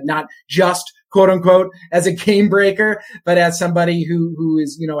just quote unquote as a game breaker, but as somebody who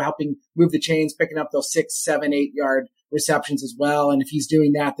is, helping move the chains, picking up those 6, 7, 8 yard receptions as well. And if he's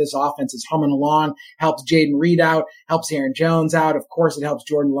doing that, this offense is humming along, helps Jayden Reed out, helps Aaron Jones out. Of course, it helps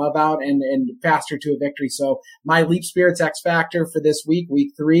Jordan Love out and faster to a victory. So my Leap Spirits X Factor for this week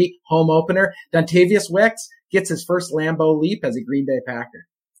 3, home opener, Dontavius Wicks gets his first Lambeau Leap as a Green Bay Packer.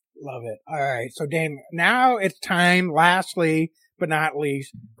 Love it. All right. So Dane, now it's time, lastly, but not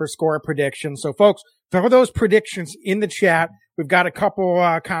least, for score predictions. So folks, throw those predictions in the chat. We've got a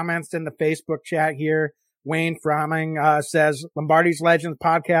couple comments in the Facebook chat here. Wayne Fromming says, Lombardi's Legends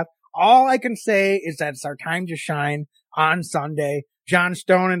podcast. All I can say is that it's our time to shine on Sunday. John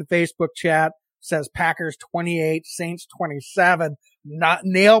Stone in the Facebook chat says Packers 28, Saints 27. Not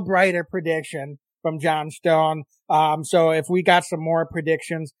nail brighter prediction from John Stone. So if we got some more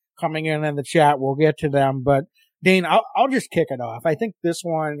predictions coming in the chat, we'll get to them. But Dane, I'll just kick it off. I think this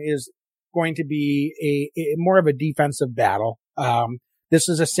one is going to be a more of a defensive battle. This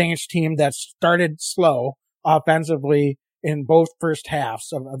is a Saints team that started slow offensively in both first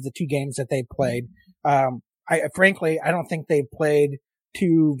halves of the two games that they played. Frankly, I don't think they've played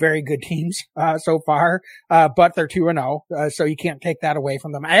two very good teams, so far, but they're 2-0. So you can't take that away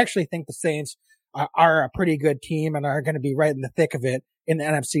from them. I actually think the Saints are a pretty good team and are going to be right in the thick of it in the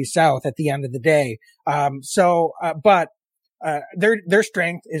NFC South at the end of the day. But their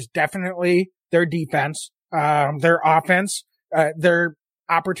strength is definitely their defense, their offense, they're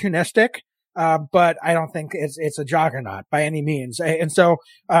opportunistic. But I don't think it's a juggernaut by any means. And so,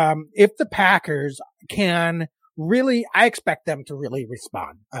 if the Packers can really, I expect them to really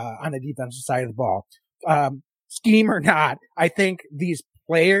respond, on the defensive side of the ball. Scheme or not, I think these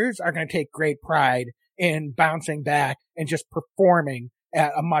players are going to take great pride in bouncing back and just performing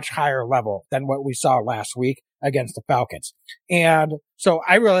at a much higher level than what we saw last week against the Falcons. And so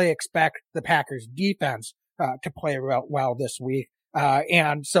I really expect the Packers defense, to play well this week.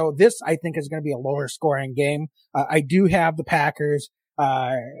 And so this, I think, is going to be a lower scoring game. I do have the Packers,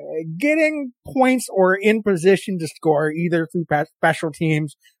 getting points or in position to score either through special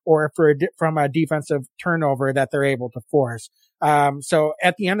teams or from a defensive turnover that they're able to force. So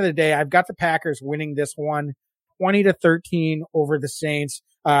at the end of the day, I've got the Packers winning this one 20-13 over the Saints.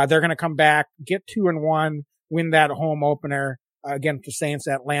 They're going to come back, get 2-1, win that home opener against the Saints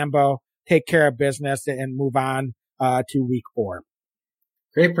at Lambeau, take care of business and move on, to week 4.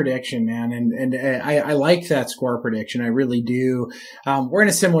 Great prediction, man. And I like that score prediction. I really do. We're in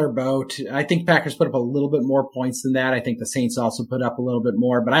a similar boat. I think Packers put up a little bit more points than that. I think the Saints also put up a little bit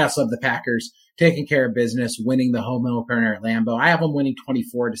more, but I also have the Packers taking care of business, winning the home opener at Lambeau. I have them winning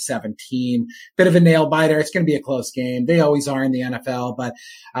 24-17. Bit of a nail biter. It's going to be a close game. They always are in the NFL, but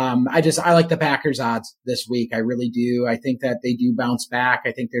I like the Packers odds this week. I really do. I think that they do bounce back.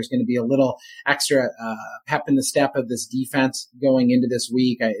 I think there's going to be a little extra pep in the step of this defense going into this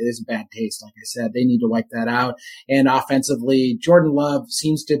week. It is a bad taste. Like I said, they need to wipe that out. And offensively, Jordan Love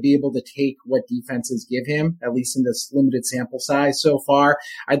seems to be able to take what defenses give him, at least in this limited sample size so far.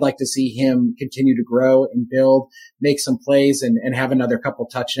 I'd like to see him continue to grow and build, make some plays, and have another couple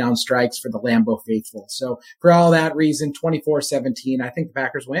touchdown strikes for the Lambeau faithful. So for all that reason, 24-17, I think the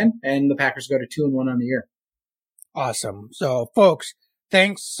Packers win, and the Packers go to 2-1 on the year. Awesome. So folks,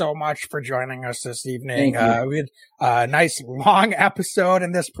 thanks so much for joining us this evening. We had a nice long episode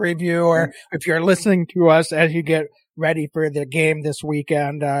in this preview, or if you're listening to us as you get ready for the game this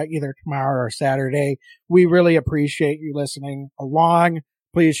weekend, either tomorrow or Saturday, we really appreciate you listening along.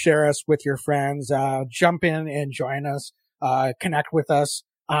 Please share us with your friends, jump in and join us, connect with us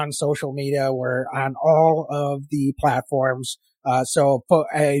on social media. We're on all of the platforms. So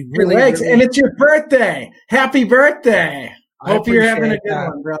I really, and it's your birthday. Happy birthday. Hope you're having a good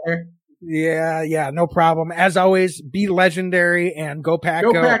one, brother. Yeah, no problem. As always, be legendary and go Pack,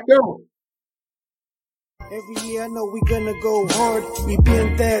 go. Go Pack, go. Every year I know we gonna go hard. We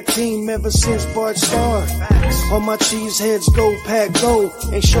been that team ever since Bart started. All my cheese heads go Pack, go.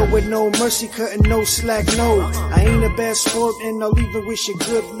 Ain't showing no mercy, cutting no slack, no. I ain't a bad sport and I'll even wish you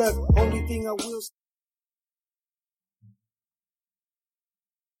good luck. Only thing I will